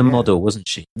 she was a model, wasn't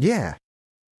she? Yeah.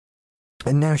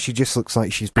 And now she just looks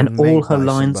like she's been and all her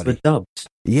lines somebody. were dubbed.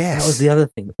 Yes, that was the other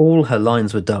thing. All her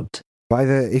lines were dubbed.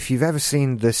 If you've ever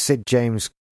seen the Sid James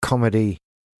comedy,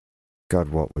 God,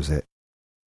 what was it?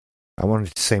 I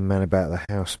wanted to say Man About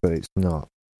the House, but it's not,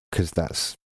 because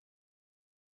that's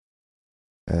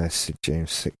Sid James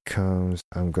sitcoms.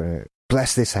 I'm going to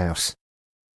Bless This House.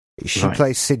 She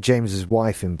plays Sid James's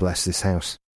wife in Bless This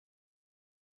House.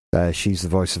 She's the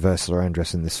voice of Ursula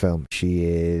Andress in this film. She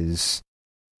is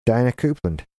Diana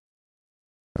Coupland.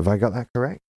 Have I got that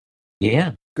correct?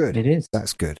 Yeah. Good. It is.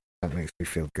 That's good. That makes me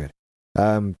feel good.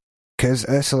 Because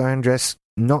Ursula Andress,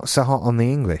 not so hot on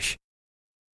the English.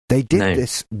 They did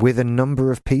this with a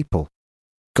number of people.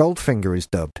 Goldfinger is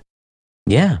dubbed.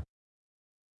 Yeah.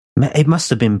 It must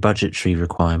have been budgetary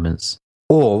requirements.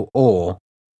 Or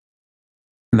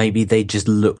maybe they just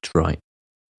looked right.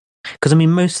 Because, I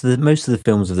mean, most of the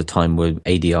films of the time were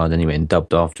ADR'd anyway and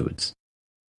dubbed afterwards.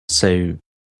 So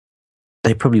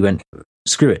they probably went,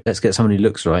 screw it, let's get someone who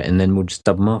looks right and then we'll just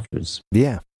dub them afterwards.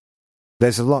 Yeah.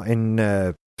 There's a lot in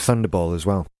Thunderball as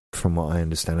well, from what I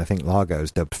understand. I think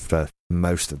Largo's dubbed for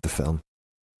most of the film.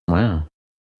 Wow.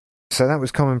 So that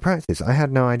was common practice. I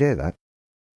had no idea that.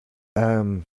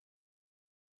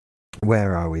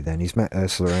 Where are we then? He's met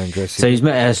Ursula Andress. So he's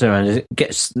met Ursula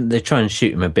Andress. They try and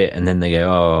shoot him a bit, and then they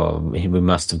go, "Oh, we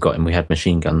must have got him. We had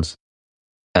machine guns."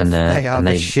 And they are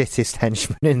the shittest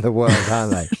henchmen in the world,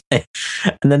 aren't they?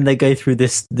 And then they go through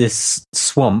this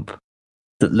swamp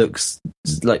that looks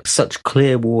like such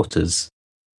clear waters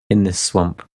in this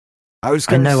swamp. I'm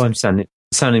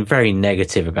sounding very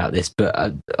negative about this,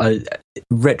 but I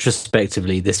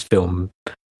retrospectively, this film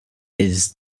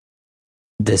there's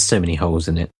so many holes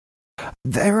in it.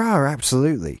 There are,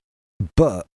 absolutely,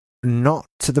 but not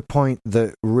to the point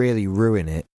that really ruin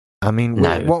it. I mean,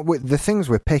 the things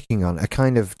we're picking on are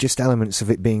kind of just elements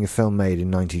of it being a film made in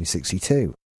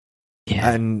 1962.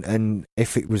 Yeah, and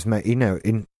if it was made,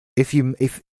 even if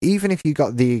you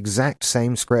got the exact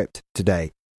same script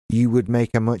today, you would make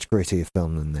a much grittier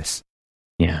film than this.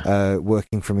 Yeah,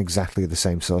 working from exactly the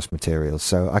same source material.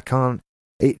 So I can't.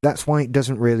 That's why it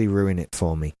doesn't really ruin it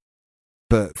for me.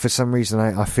 but for some reason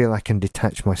I feel I can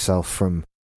detach myself from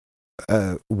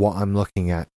what I'm looking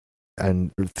at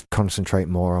and concentrate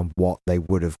more on what they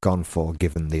would have gone for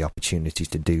given the opportunity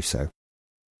to do so.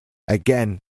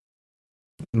 Again,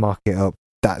 mark it up.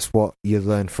 That's what you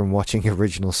learn from watching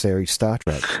original series Star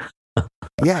Trek.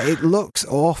 Yeah, it looks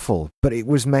awful, but it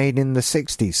was made in the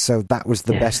 60s, so that was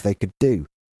the best they could do.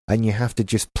 And you have to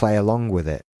just play along with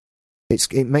it.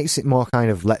 It makes it more kind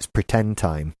of let's pretend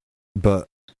time, but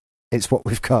it's what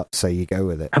we've got, so you go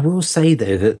with it. I will say,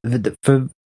 though, that for...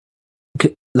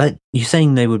 Like, you're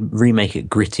saying they would remake it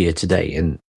grittier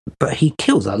today, but he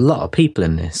kills a lot of people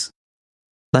in this.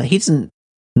 Like, he doesn't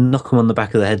knock them on the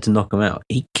back of the head to knock them out.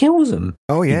 He kills them.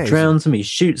 Oh, yeah. He drowns them, he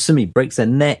shoots them, he breaks their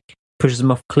neck, pushes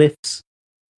them off cliffs.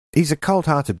 He's a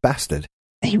cold-hearted bastard.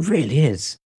 He really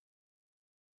is.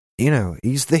 You know,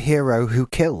 he's the hero who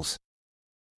kills.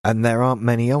 And there aren't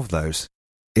many of those,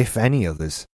 if any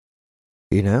others.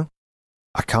 You know?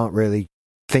 I can't really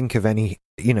think of any,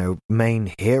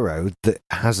 main hero that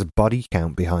has a body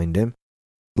count behind him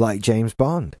like James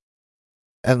Bond.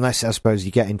 Unless, I suppose,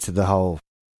 you get into the whole...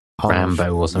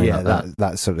 Rambo or something like that.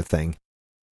 That sort of thing.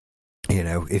 You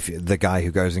know, if the guy who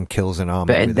goes and kills an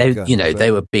army but with they, a gun. They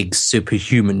were big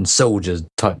superhuman soldiers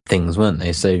type things, weren't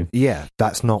they? So yeah,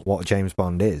 that's not what James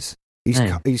Bond is.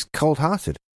 He's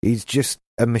cold-hearted. He's just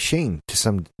a machine to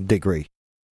some degree.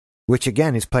 Which,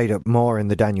 again, is played up more in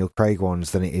the Daniel Craig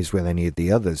ones than it is with any of the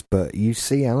others, but you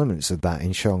see elements of that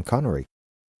in Sean Connery.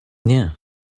 Yeah.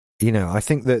 You know, I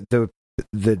think that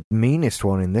the meanest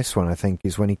one in this one, I think,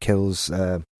 is when he kills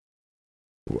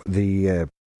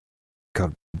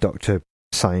Dr.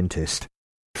 Scientist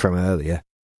from earlier,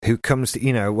 who comes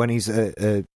to, when he's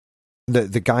the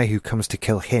guy who comes to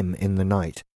kill him in the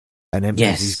night and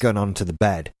empties his gun onto the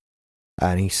bed.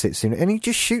 And he sits in, and he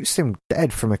just shoots him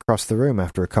dead from across the room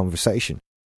after a conversation.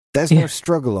 There's no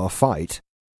struggle or fight.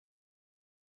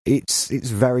 It's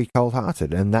very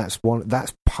cold-hearted, and that's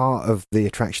part of the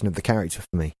attraction of the character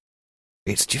for me.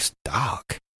 It's just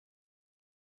dark.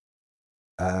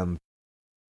 So,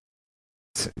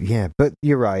 yeah, but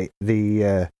you're right.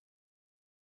 The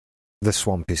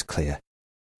swamp is clear.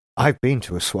 I've been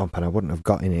to a swamp, and I wouldn't have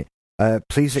got in it.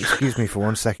 Please excuse me for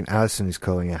 1 second. Alison is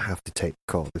calling. I have to take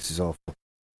the call. This is awful.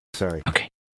 Sorry. Okay.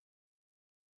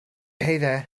 Hey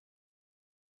there.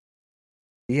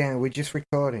 Yeah, we're just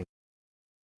recording.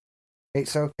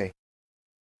 It's okay.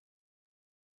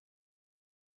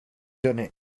 Done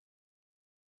it.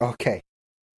 Okay.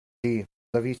 See you.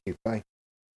 Love you too. Bye.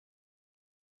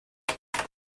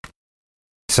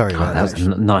 Sorry about that.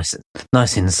 That was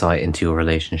nice insight into your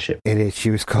relationship. It is. She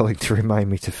was calling to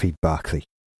remind me to feed Barclay.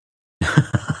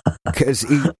 Because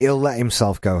he'll let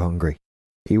himself go hungry.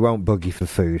 He won't bug you for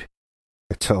food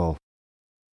at all.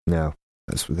 No,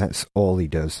 that's all he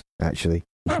does, actually.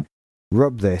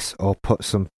 Rub this or put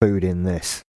some food in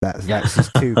this. That's his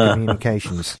two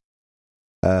communications.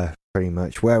 Pretty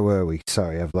much. Where were we?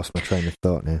 Sorry, I've lost my train of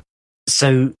thought now.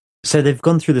 So they've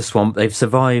gone through the swamp. They've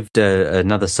survived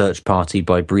another search party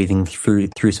by breathing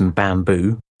through some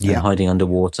bamboo and hiding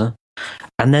underwater.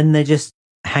 And then they just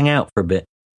hang out for a bit.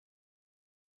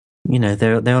 You know,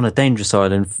 they're on a dangerous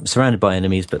island, surrounded by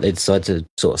enemies, but they decide to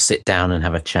sort of sit down and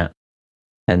have a chat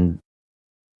and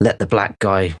let the black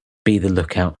guy be the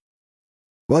lookout.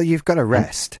 Well, you've got to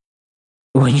rest.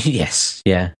 Well, yes,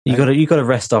 yeah. You got to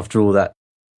rest after all that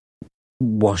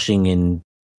washing in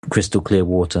crystal clear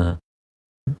water.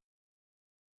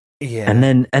 Yeah. And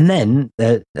then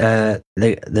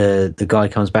the guy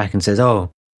comes back and says, "Oh,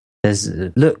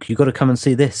 look, you got to come and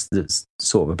see this. That's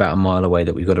sort of about a mile away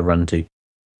that we've got to run to."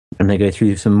 And they go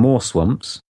through some more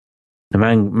swamps, the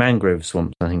mangrove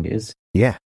swamps, I think it is.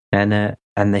 Yeah. And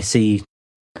they see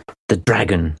the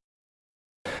dragon.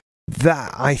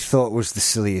 That I thought was the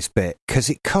silliest bit, because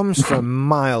it comes from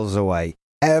miles away,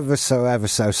 ever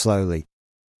so slowly.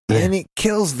 Yeah. And it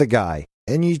kills the guy.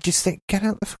 And you just think, get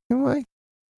out the fucking way.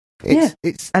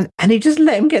 And he just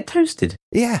let him get toasted.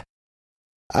 Yeah.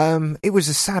 It was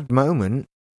a sad moment.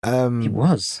 It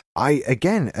was. A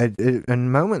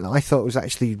moment that I thought was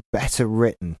actually better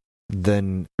written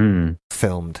than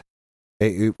filmed.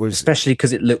 It was, especially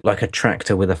because it looked like a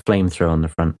tractor with a flamethrower on the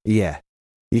front. Yeah,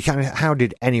 how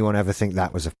did anyone ever think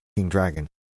that was a fucking dragon?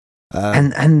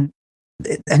 And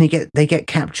they get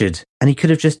captured, and he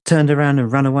could have just turned around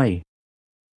and run away.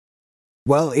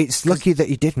 Well, it's lucky that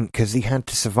he didn't, because he had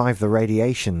to survive the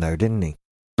radiation, though, didn't he?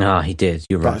 Ah, he did.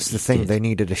 You're right. That's the thing. They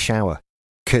needed a shower.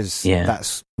 Because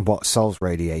that's what solves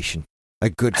radiation. A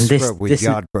good scrub with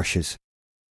yard brushes.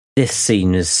 This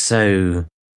scene is so...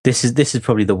 This is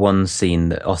probably the one scene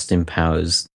that Austin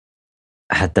Powers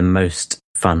had the most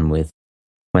fun with.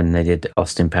 when they did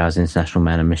Austin Powers International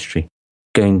Man of Mystery,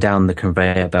 going down the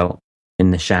conveyor belt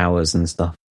in the showers and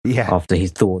stuff. Yeah. After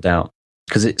he's thawed out,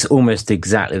 because it's almost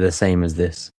exactly the same as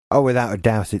this. Oh, without a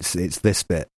doubt, it's this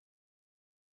bit.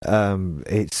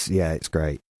 It's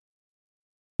great.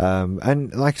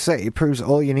 And like I say, it proves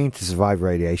all you need to survive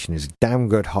radiation is a damn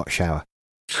good hot shower.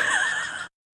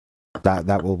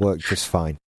 that will work just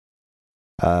fine.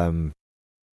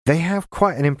 They have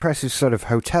quite an impressive sort of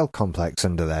hotel complex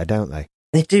under there, don't they?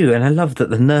 They do, and I love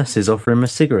that the nurses offer him a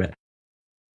cigarette.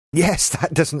 Yes,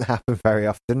 that doesn't happen very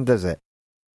often, does it?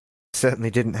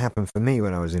 Certainly didn't happen for me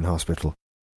when I was in hospital.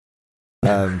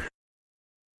 And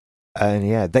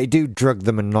yeah, they do drug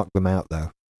them and knock them out, though.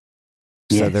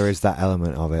 So yes. There is that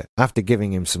element of it. After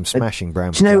giving him some smashing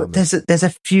brown do you know, pajamas. there's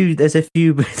a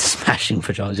few smashing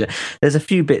pajamas. Yeah. There's a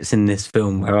few bits in this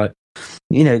film where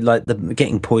like the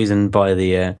getting poisoned by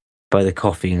the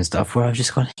coffee and stuff, where I've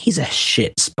just gone, he's a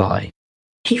shit spy.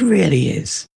 He really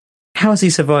is. How has he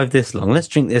survived this long? Let's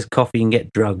drink this coffee and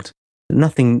get drugged.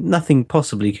 Nothing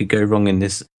possibly could go wrong in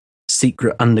this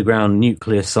secret underground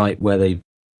nuclear site where they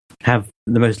have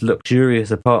the most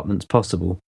luxurious apartments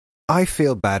possible. I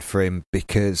feel bad for him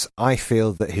because I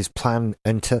feel that his plan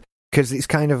because it's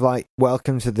kind of like,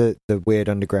 welcome to the weird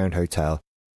underground hotel.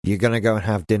 You're going to go and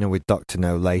have dinner with Dr.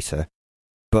 No later,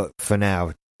 but for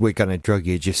now, we're going to drug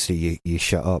you just so you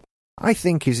shut up. I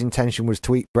think his intention was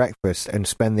to eat breakfast and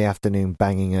spend the afternoon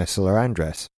banging Ursula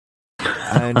Andress.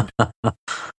 And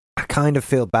I kind of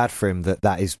feel bad for him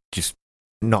that is just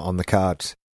not on the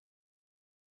cards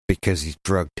because he's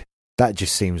drugged. That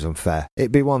just seems unfair.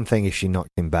 It'd be one thing if she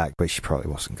knocked him back, but she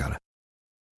probably wasn't gonna.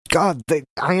 God,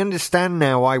 I understand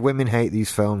now why women hate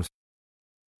these films.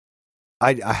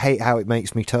 I hate how it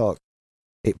makes me talk.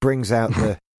 It brings out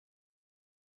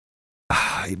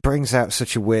it brings out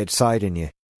such a weird side in you.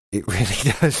 It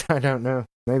really does. I don't know.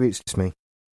 Maybe it's just me.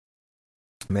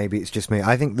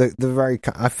 I think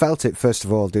I felt it first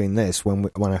of all doing this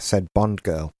when I said Bond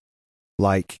girl.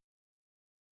 Like,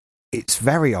 it's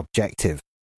very objective.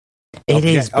 It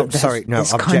is. But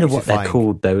it's kind of what they're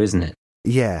called, though, isn't it?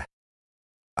 Yeah,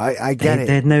 I get it.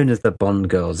 They're known as the Bond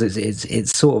girls.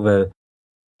 It's sort of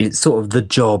the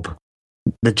job.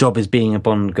 The job is being a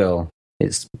Bond girl.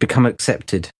 It's become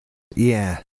accepted.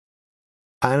 Yeah,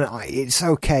 and it's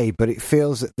okay, but it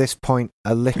feels at this point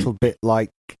a little bit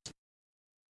like,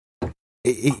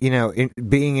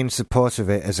 being in support of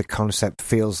it as a concept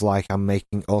feels like I'm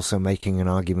making an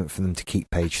argument for them to keep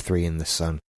page 3 in the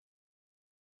Sun.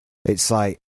 It's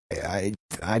like,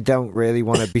 I don't really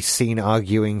want to be seen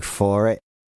arguing for it.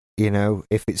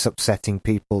 If it's upsetting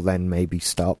people, then maybe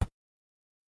stop.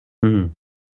 Mm.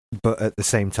 But at the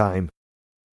same time,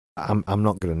 I'm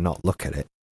not going to not look at it.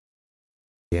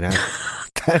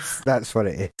 That's what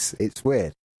it is. It's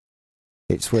weird.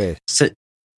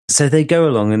 So they go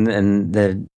along and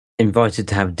they're invited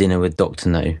to have dinner with Dr.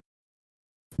 No.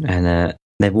 And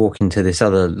they walk into this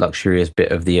other luxurious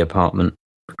bit of the apartment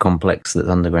complex that's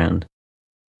underground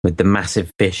with the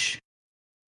massive fish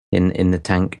in the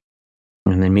tank.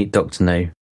 And they meet Dr. No.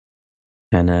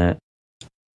 And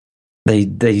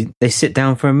they sit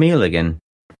down for a meal again.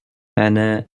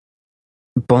 And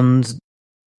Bond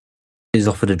is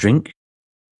offered a drink,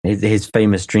 his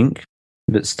famous drink,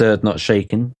 but stirred not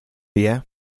shaken. Yeah.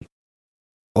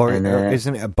 Or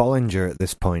isn't it a Bollinger at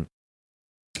this point?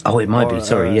 Oh, it might be.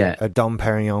 Sorry, yeah. A Dom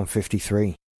Perignon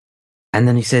 53. And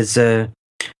then he says,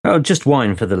 just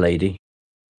wine for the lady.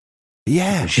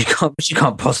 Yeah. She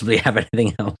can't possibly have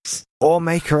anything else. Or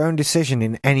make her own decision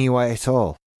in any way at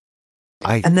all.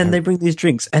 And then they bring these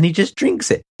drinks, and he just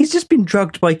drinks it. He's just been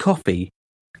drugged by coffee,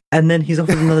 and then he's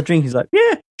offered another drink. He's like,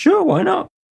 yeah, sure, why not?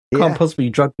 Can't possibly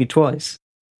drug me twice.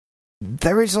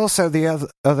 There is also the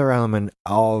other element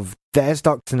of, there's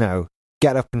Dr. No,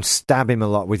 get up and stab him a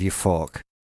lot with your fork.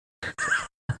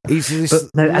 He's this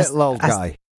little old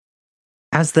guy.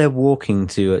 As they're walking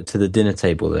to the dinner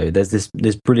table, though, there's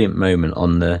this brilliant moment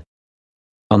on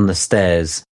the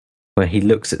stairs where he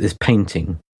looks at this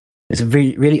painting. It's a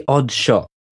really, really odd shot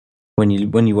when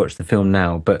you watch the film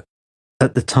now, but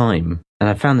at the time, and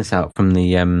I found this out from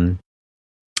the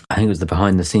I think it was the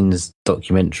behind the scenes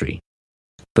documentary,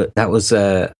 but that was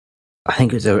I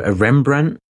think it was a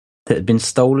Rembrandt that had been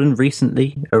stolen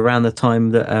recently around the time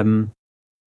that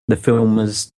the film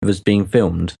was being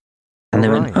filmed, and they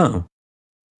went, oh,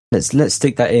 let's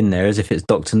stick that in there as if it's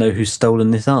Dr. No who's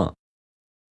stolen this art.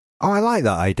 Oh, I like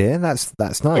that idea. That's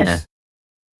nice. Yeah.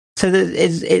 So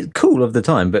it's cool of the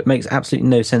time, but makes absolutely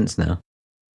no sense now.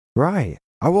 Right.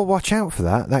 I will watch out for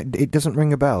that. It doesn't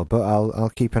ring a bell, but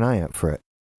I'll keep an eye out for it.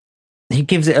 He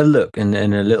gives it a look and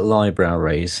a little eyebrow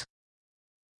raise.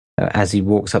 as he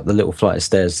walks up the little flight of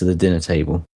stairs to the dinner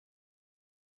table.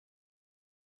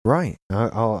 Right.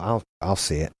 I'll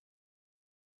see it.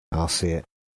 I'll see it.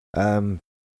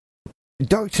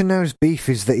 Dr. No's beef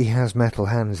is that he has metal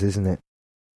hands, isn't it?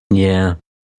 Yeah.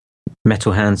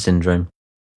 Metal hand syndrome.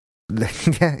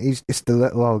 Yeah, he's just a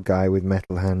little old guy with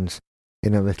metal hands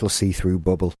in a little see-through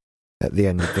bubble at the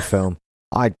end of the film.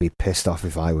 I'd be pissed off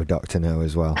if I were Dr. No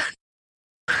as well.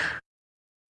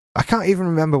 I can't even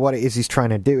remember what it is he's trying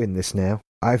to do in this now.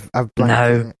 I've blanked.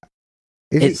 No.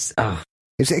 Is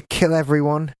it kill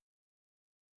everyone?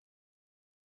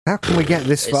 How can we get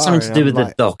this far? It's something to do with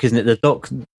the dock, isn't it? The dock,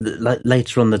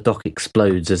 later on, the dock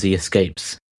explodes as he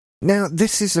escapes. Now,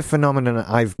 this is a phenomenon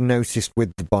I've noticed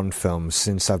with the Bond films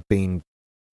since I've been...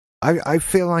 I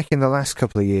feel like in the last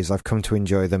couple of years I've come to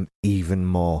enjoy them even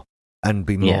more and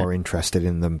be more interested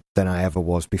in them than I ever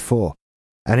was before.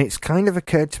 And it's kind of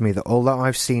occurred to me that although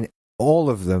I've seen all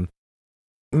of them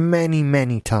many,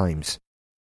 many times,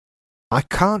 I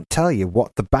can't tell you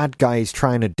what the bad guy is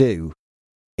trying to do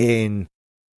in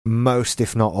most,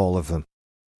 if not all of them.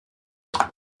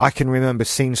 I can remember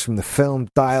scenes from the film,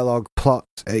 dialogue, plot,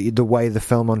 the way the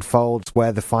film unfolds,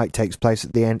 where the fight takes place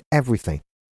at the end, everything.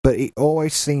 But it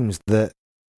always seems that,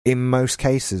 in most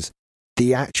cases,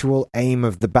 the actual aim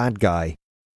of the bad guy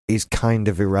is kind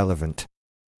of irrelevant.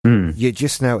 You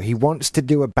just know he wants to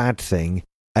do a bad thing,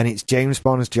 and it's James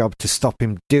Bond's job to stop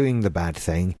him doing the bad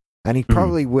thing, and he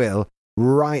probably will,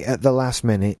 right at the last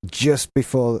minute, just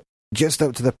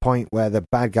up to the point where the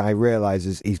bad guy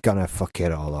realises he's gonna fuck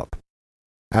it all up.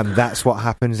 And that's what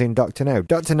happens in Dr. No.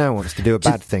 Dr. No wants to do a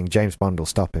bad thing, James Bond will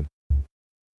stop him.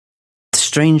 The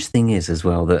strange thing is, as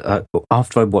well, that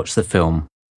after I watched the film,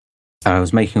 I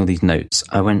was making all these notes,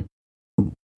 I went,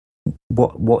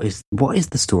 what is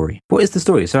the story? What is the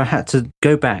story? So I had to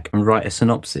go back and write a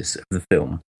synopsis of the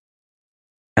film.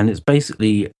 And it's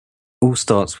basically, all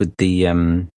starts with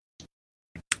the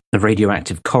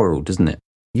radioactive coral, doesn't it?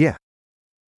 Yeah.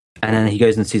 And then he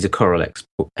goes and sees a coral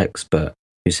expert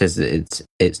who says that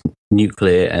it's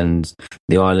nuclear and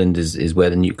the island is where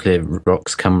the nuclear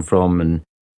rocks come from,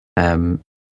 and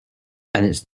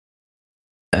it's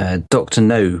Dr.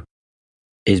 No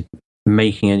is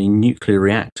making a nuclear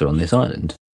reactor on this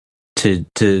island to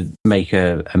make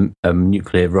a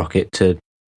nuclear rocket to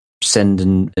send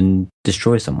and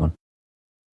destroy someone.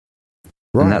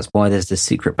 Right. And that's why there's this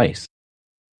secret base.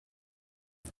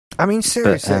 I mean,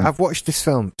 seriously, I've watched this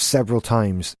film several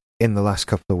times in the last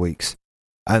couple of weeks,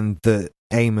 and the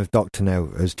aim of Dr. No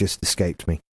has just escaped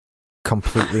me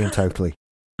completely and totally.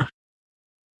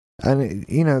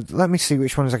 And, let me see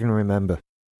which ones I can remember.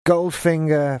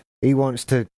 Goldfinger, he wants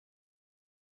to...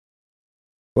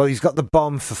 Well, he's got the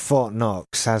bomb for Fort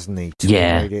Knox, hasn't he? To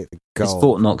irradiate the gold. It's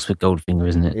Fort Knox with Goldfinger,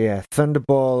 isn't it? Yeah,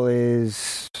 Thunderball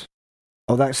is...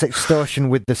 Oh, that's extortion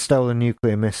with the stolen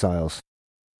nuclear missiles.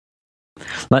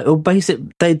 Like,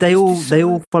 they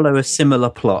all follow a similar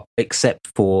plot, except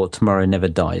for Tomorrow Never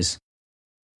Dies.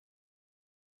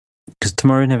 Because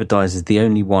Tomorrow Never Dies is the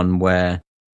only one where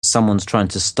someone's trying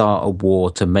to start a war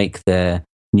to make their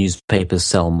newspapers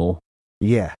sell more.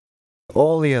 Yeah.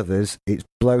 All the others, it's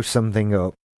blow something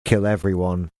up, kill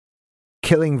everyone.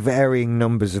 Killing varying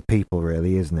numbers of people,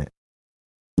 really, isn't it?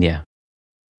 Yeah.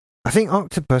 I think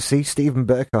Octopussy, Stephen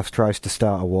Burkhoff tries to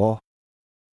start a war.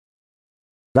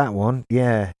 That one,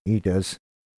 yeah, he does.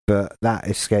 But that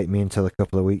escaped me until a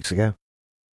couple of weeks ago.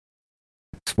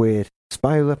 It's weird.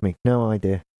 Spy Who Loved Me, no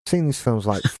idea. I've seen these films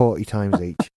like 40 times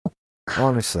each.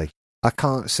 Honestly, I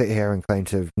can't sit here and claim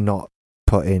to have not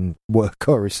put in work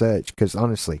or research, because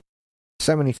honestly,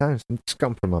 so many times, it's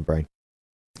gone from my brain.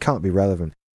 Can't be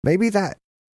relevant. Maybe that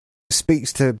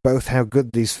speaks to both how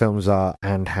good these films are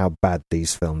and how bad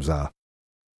these films are.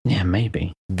 Yeah,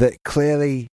 maybe. That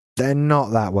clearly they're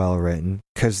not that well written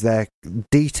because their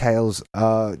details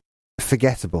are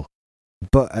forgettable.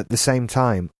 But at the same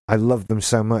time, I love them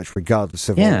so much regardless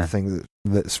of all the things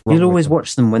that's wrong. You'll always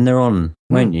watch them when they're on,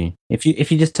 won't you? If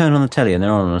you just turn on the telly and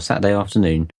they're on a Saturday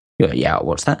afternoon, you're like, yeah, I'll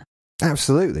watch that.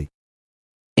 Absolutely.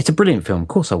 It's a brilliant film. Of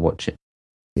course I'll watch it.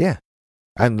 Yeah.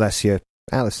 Unless you're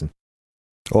Alison.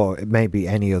 Or maybe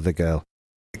any other girl.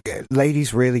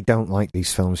 Ladies really don't like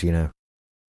these films, you know.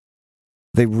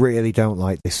 They really don't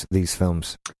like these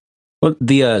films. Well,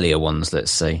 the earlier ones,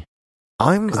 let's say.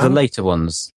 The later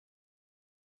ones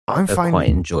are quite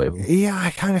enjoyable. Yeah,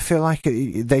 I kind of feel like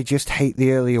they just hate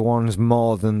the earlier ones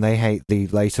more than they hate the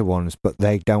later ones, but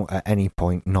they don't at any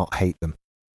point not hate them.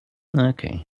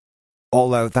 Okay.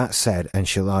 Although, that said, and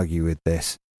she'll argue with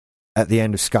this, at the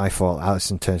end of Skyfall,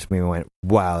 Alison turned to me and went,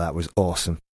 wow, that was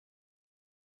awesome.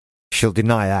 She'll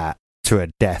deny that to her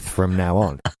death from now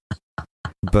on.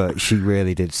 but she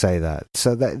really did say that.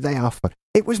 So they are fun.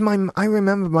 I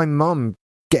remember my mum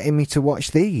getting me to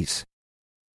watch these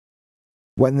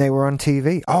when they were on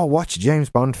TV. Oh, watch a James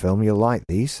Bond film. You'll like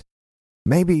these.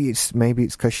 Maybe it's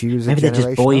because she was maybe a they're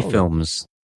just boy generation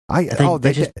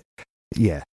older. films.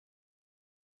 Yeah.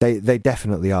 They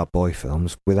definitely are boy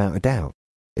films, without a doubt.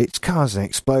 It's cars and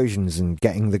explosions and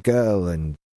getting the girl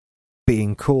and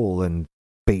being cool and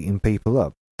beating people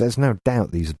up. There's no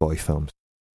doubt these are boy films.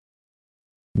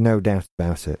 No doubt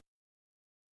about it.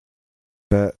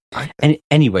 But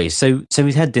anyway, so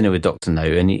he's had dinner with Dr. No,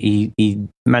 and he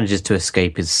manages to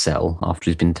escape his cell after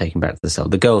he's been taken back to the cell.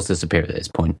 The girls disappear at this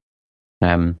point.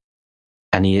 And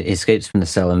he escapes from the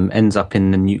cell and ends up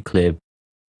in the nuclear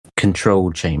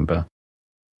control chamber.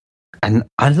 And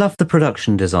I love the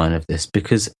production design of this,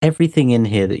 because everything in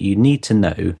here that you need to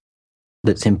know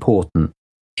that's important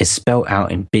is spelt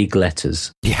out in big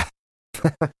letters. Yeah.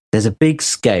 There's a big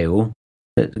scale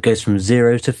that goes from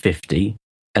 0 to 50,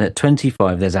 and at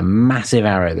 25 there's a massive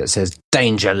arrow that says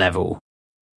danger level.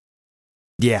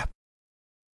 Yeah.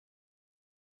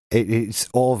 It's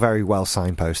all very well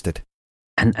signposted.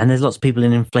 And there's lots of people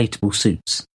in inflatable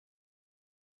suits.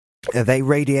 Are they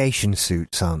radiation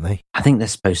suits, aren't they? I think they're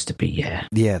supposed to be, yeah.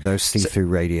 Yeah, those see-through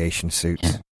radiation suits.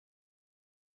 Yeah.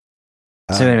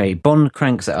 So anyway, Bond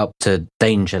cranks it up to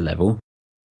danger level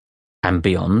and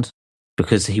beyond,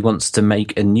 because he wants to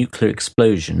make a nuclear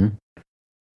explosion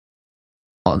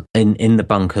in the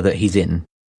bunker that he's in.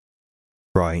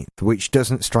 Right, which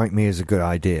doesn't strike me as a good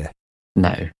idea.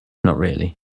 No, not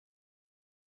really.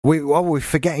 We're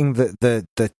forgetting the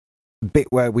bit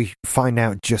where we find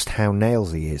out just how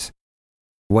nailsy he is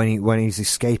when he's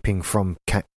escaping from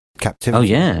captivity. Oh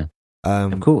yeah,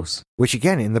 of course. Which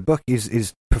again in the book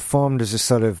is performed as a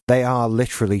sort of, they are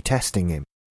literally testing him,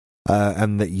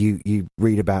 and that you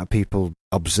read about people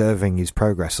observing his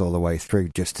progress all the way through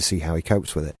just to see how he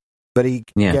copes with it. But he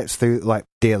gets through like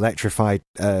the electrified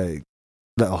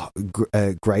little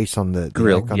grate on the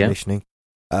grill, air conditioning,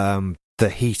 the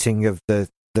heating of the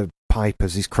pipe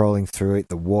as he's crawling through it,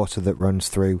 the water that runs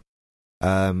through,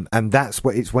 and that's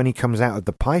what it's when he comes out of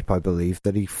the pipe, I believe,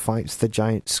 that he fights the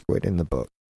giant squid in the book.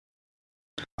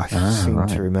 I seem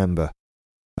to remember.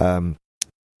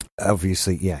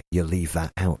 Obviously, yeah, you leave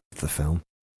that out of the film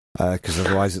because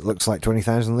otherwise it looks like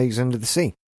 20,000 Leagues Under the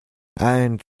Sea,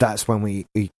 and that's when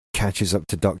he catches up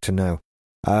to Dr. No.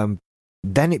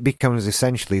 Then it becomes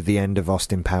essentially the end of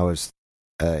Austin Powers'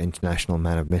 International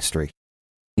Man of Mystery.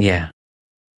 Yeah.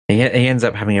 He ends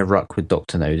up having a ruck with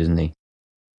Dr. No, doesn't he?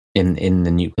 In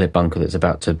the nuclear bunker that's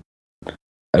about to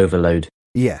overload.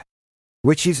 Yeah.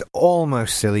 Which is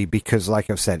almost silly because, like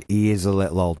I've said, he is a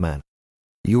little old man.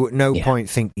 You at no point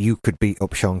think you could beat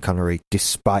up Sean Connery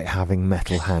despite having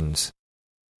metal hands,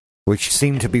 which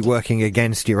seem to be working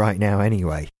against you right now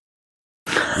anyway.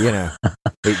 You know.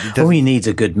 All he needs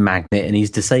a good magnet and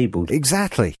he's disabled.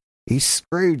 Exactly. He's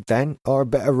screwed then, or a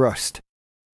bit of rust.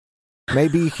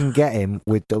 Maybe you can get him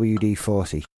with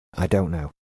WD-40. I don't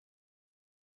know.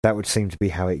 That would seem to be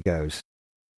how it goes.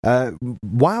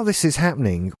 While this is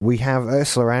happening, we have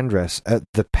Ursula Andress at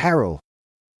the peril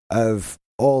of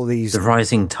all these... The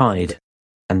rising tide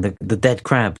and the dead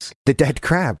crabs. The dead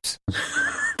crabs.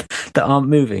 That aren't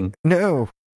moving. No.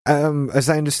 As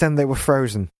I understand, they were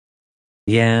frozen.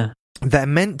 Yeah. They're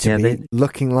meant to be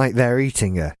looking like they're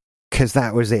eating her, because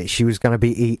that was it. She was going to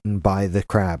be eaten by the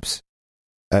crabs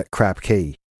at Crab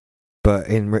Key. But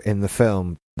in the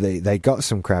film, they got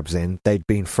some crabs in. They'd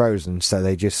been frozen, so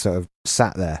they just sort of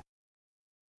sat there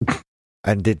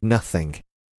and did nothing.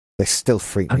 They still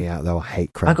freak me out, though. I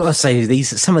hate crabs. I've got to say,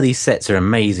 some of these sets are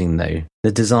amazing, though.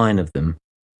 The design of them.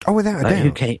 Oh, without a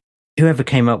doubt. Whoever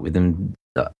came up with them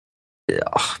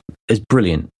is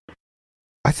brilliant.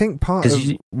 I think part of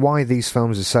why these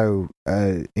films are so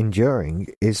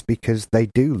enduring is because they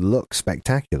do look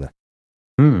spectacular.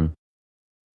 You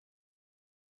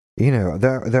know,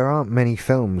 there aren't many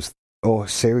films or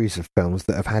series of films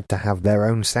that have had to have their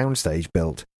own soundstage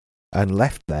built and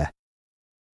left there.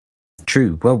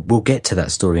 True. Well, we'll get to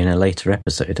that story in a later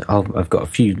episode. I've got a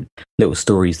few little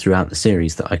stories throughout the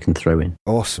series that I can throw in.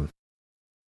 Awesome.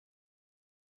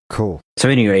 Cool. So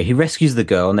anyway, he rescues the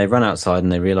girl and they run outside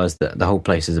and they realise that the whole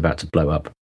place is about to blow up.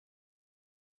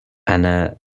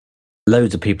 And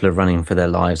loads of people are running for their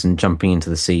lives and jumping into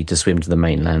the sea to swim to the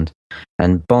mainland.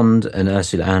 And Bond and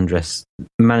Ursula Andress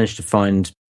manage to find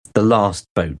the last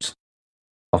boat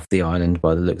off the island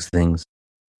by the looks of things.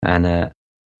 And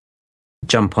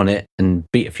jump on it and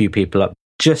beat a few people up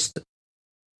just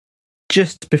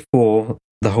before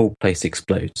the whole place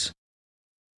explodes.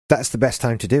 That's the best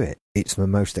time to do it. It's the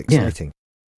most exciting.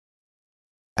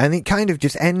 And it kind of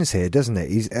just ends here, doesn't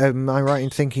it? Am I right in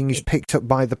thinking he's picked up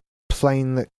by the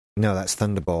plane that... No, that's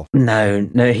Thunderball.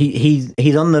 No,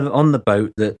 he's on the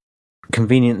boat that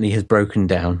conveniently has broken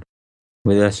down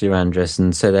with Ursula Andress,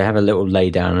 and so they have a little lay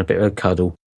down, a bit of a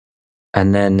cuddle,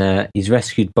 and then he's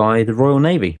rescued by the Royal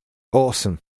Navy.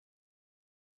 Awesome.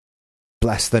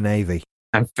 Bless the Navy.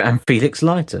 And Felix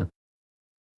Leiter.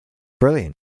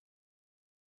 Brilliant.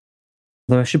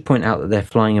 Though I should point out that they're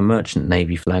flying a merchant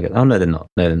Navy flag. Oh, no, they're not.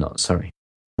 No, they're not. Sorry.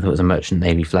 I thought it was a merchant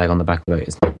Navy flag on the back of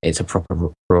it. It's a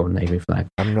proper Royal Navy flag.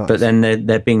 But then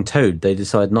they're being towed. They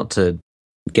decide not to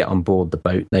get on board the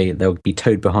boat. They'll be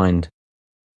towed behind.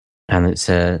 And it's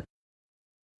a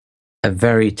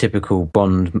very typical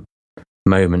Bond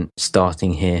moment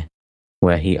starting here,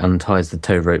 where he unties the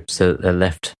tow rope so that they're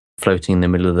left floating in the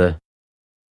middle of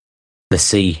the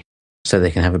sea so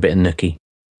they can have a bit of nookie.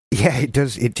 Yeah, it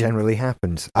does. It generally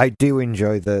happens. I do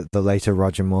enjoy the later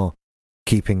Roger Moore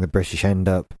keeping the British end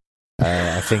up.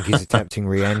 I think he's attempting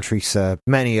re-entry, sir.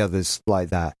 Many others like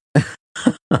that.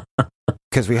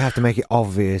 Because we have to make it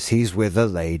obvious he's with a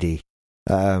lady.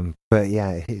 But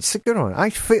yeah, it's a good one.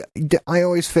 I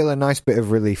always feel a nice bit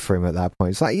of relief for him at that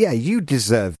point. It's like, yeah, you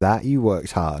deserve that. You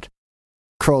worked hard.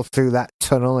 Crawled through that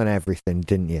tunnel and everything,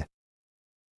 didn't you?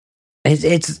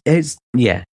 It's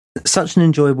such an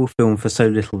enjoyable film for so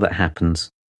little that happens.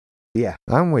 Yeah,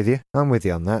 I'm with you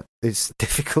on that. It's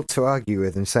difficult to argue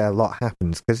with and say a lot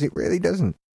happens, because it really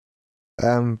doesn't.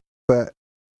 But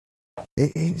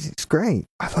it's great.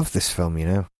 I love this film, you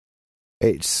know.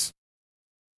 It's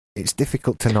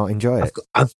difficult to not enjoy it.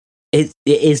 It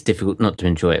is difficult not to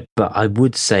enjoy it, but I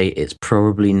would say it's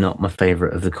probably not my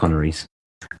favourite of the Connerys.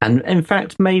 And in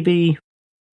fact, maybe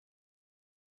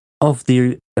of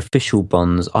the official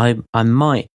Bonds, I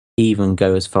might even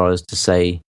go as far as to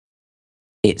say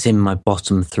it's in my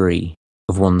bottom 3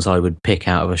 of ones I would pick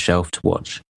out of a shelf to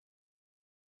watch.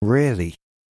 Really?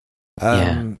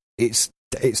 Yeah. It's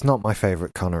not my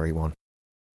favourite Connery one.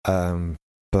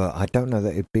 But I don't know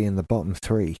that it'd be in the bottom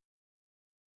 3.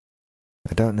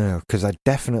 I don't know, because I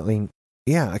definitely...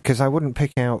 Yeah, because I wouldn't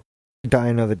pick out Die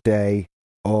Another Day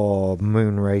or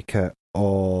Moonraker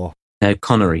or... No,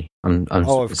 Connery. I'm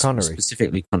Connery.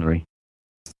 Specifically Connery.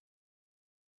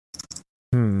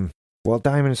 Well,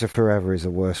 Diamonds Are Forever is a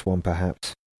worse one,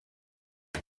 perhaps.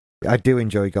 I do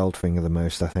enjoy Goldfinger the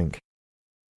most, I think.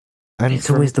 And it's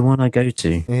always the one I go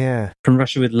to. Yeah. From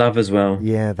Russia with Love as well.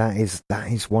 Yeah, that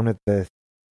is one of the...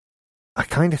 I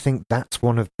kind of think that's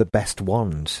one of the best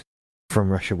ones from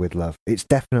Russia with Love. It's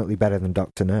definitely better than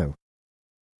Dr. No.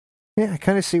 Yeah, I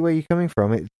kind of see where you're coming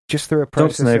from. It just through a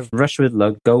process Dr. No, of... Russia with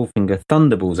Love, Goldfinger,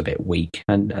 Thunderball's a bit weak,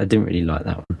 and I didn't really like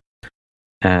that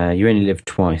one. You Only Live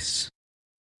Twice.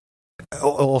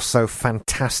 Also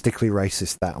fantastically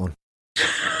racist, that one.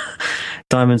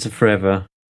 Diamonds Are Forever,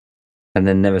 and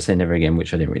then Never Say Never Again,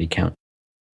 which I didn't really count.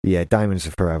 Yeah, Diamonds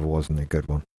Are Forever wasn't a good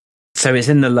one. So it's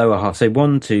in the lower half. So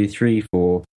 1, 2, 3,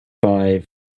 4, 5,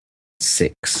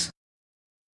 6.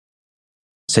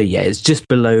 So yeah, it's just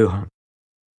below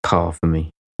par for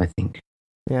me, I think.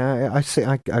 Yeah, I see.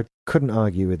 I couldn't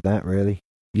argue with that, really.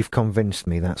 You've convinced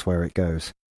me that's where it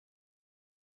goes.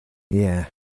 Yeah.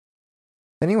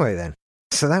 Anyway, then.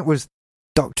 So that was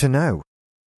Dr. No.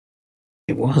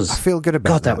 It was. I feel good about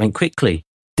God, that went quickly.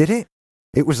 Did it?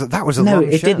 That was a long show. No,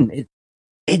 it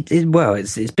didn't. Well,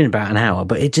 it's been about an hour,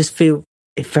 but it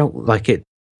felt like it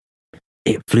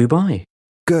flew by.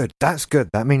 Good. That's good.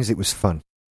 That means it was fun.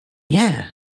 Yeah.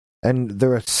 And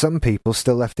there are some people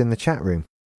still left in the chat room.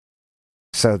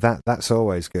 So that's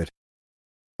always good.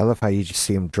 I love how you just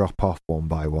see them drop off one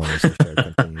by one as the show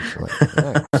continues. Like,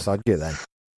 oh, sod you then.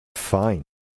 Fine.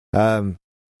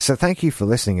 So thank you for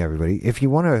listening, everybody. If you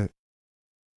want to...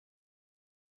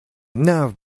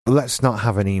 No, let's not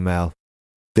have an email.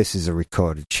 This is a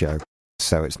recorded show,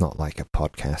 so it's not like a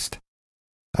podcast.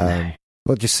 No.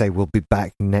 We'll just say we'll be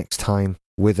back next time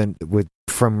with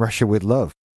From Russia with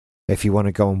Love. If you want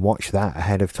to go and watch that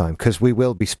ahead of time, because we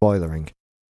will be spoilering.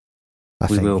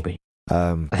 We will be.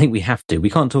 I think we have to. We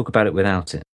can't talk about it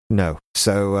without it. No.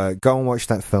 So go and watch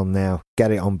that film now.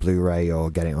 Get it on Blu-ray or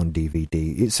get it on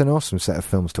DVD. It's an awesome set of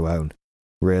films to own,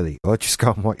 really. Or just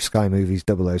go and watch Sky Movies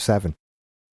 007.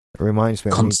 It reminds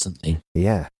me... Constantly.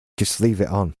 Yeah. Just leave it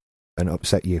on and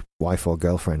upset your wife or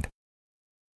girlfriend.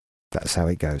 That's how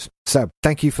it goes. So,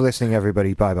 thank you for listening,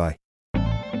 everybody. Bye-bye.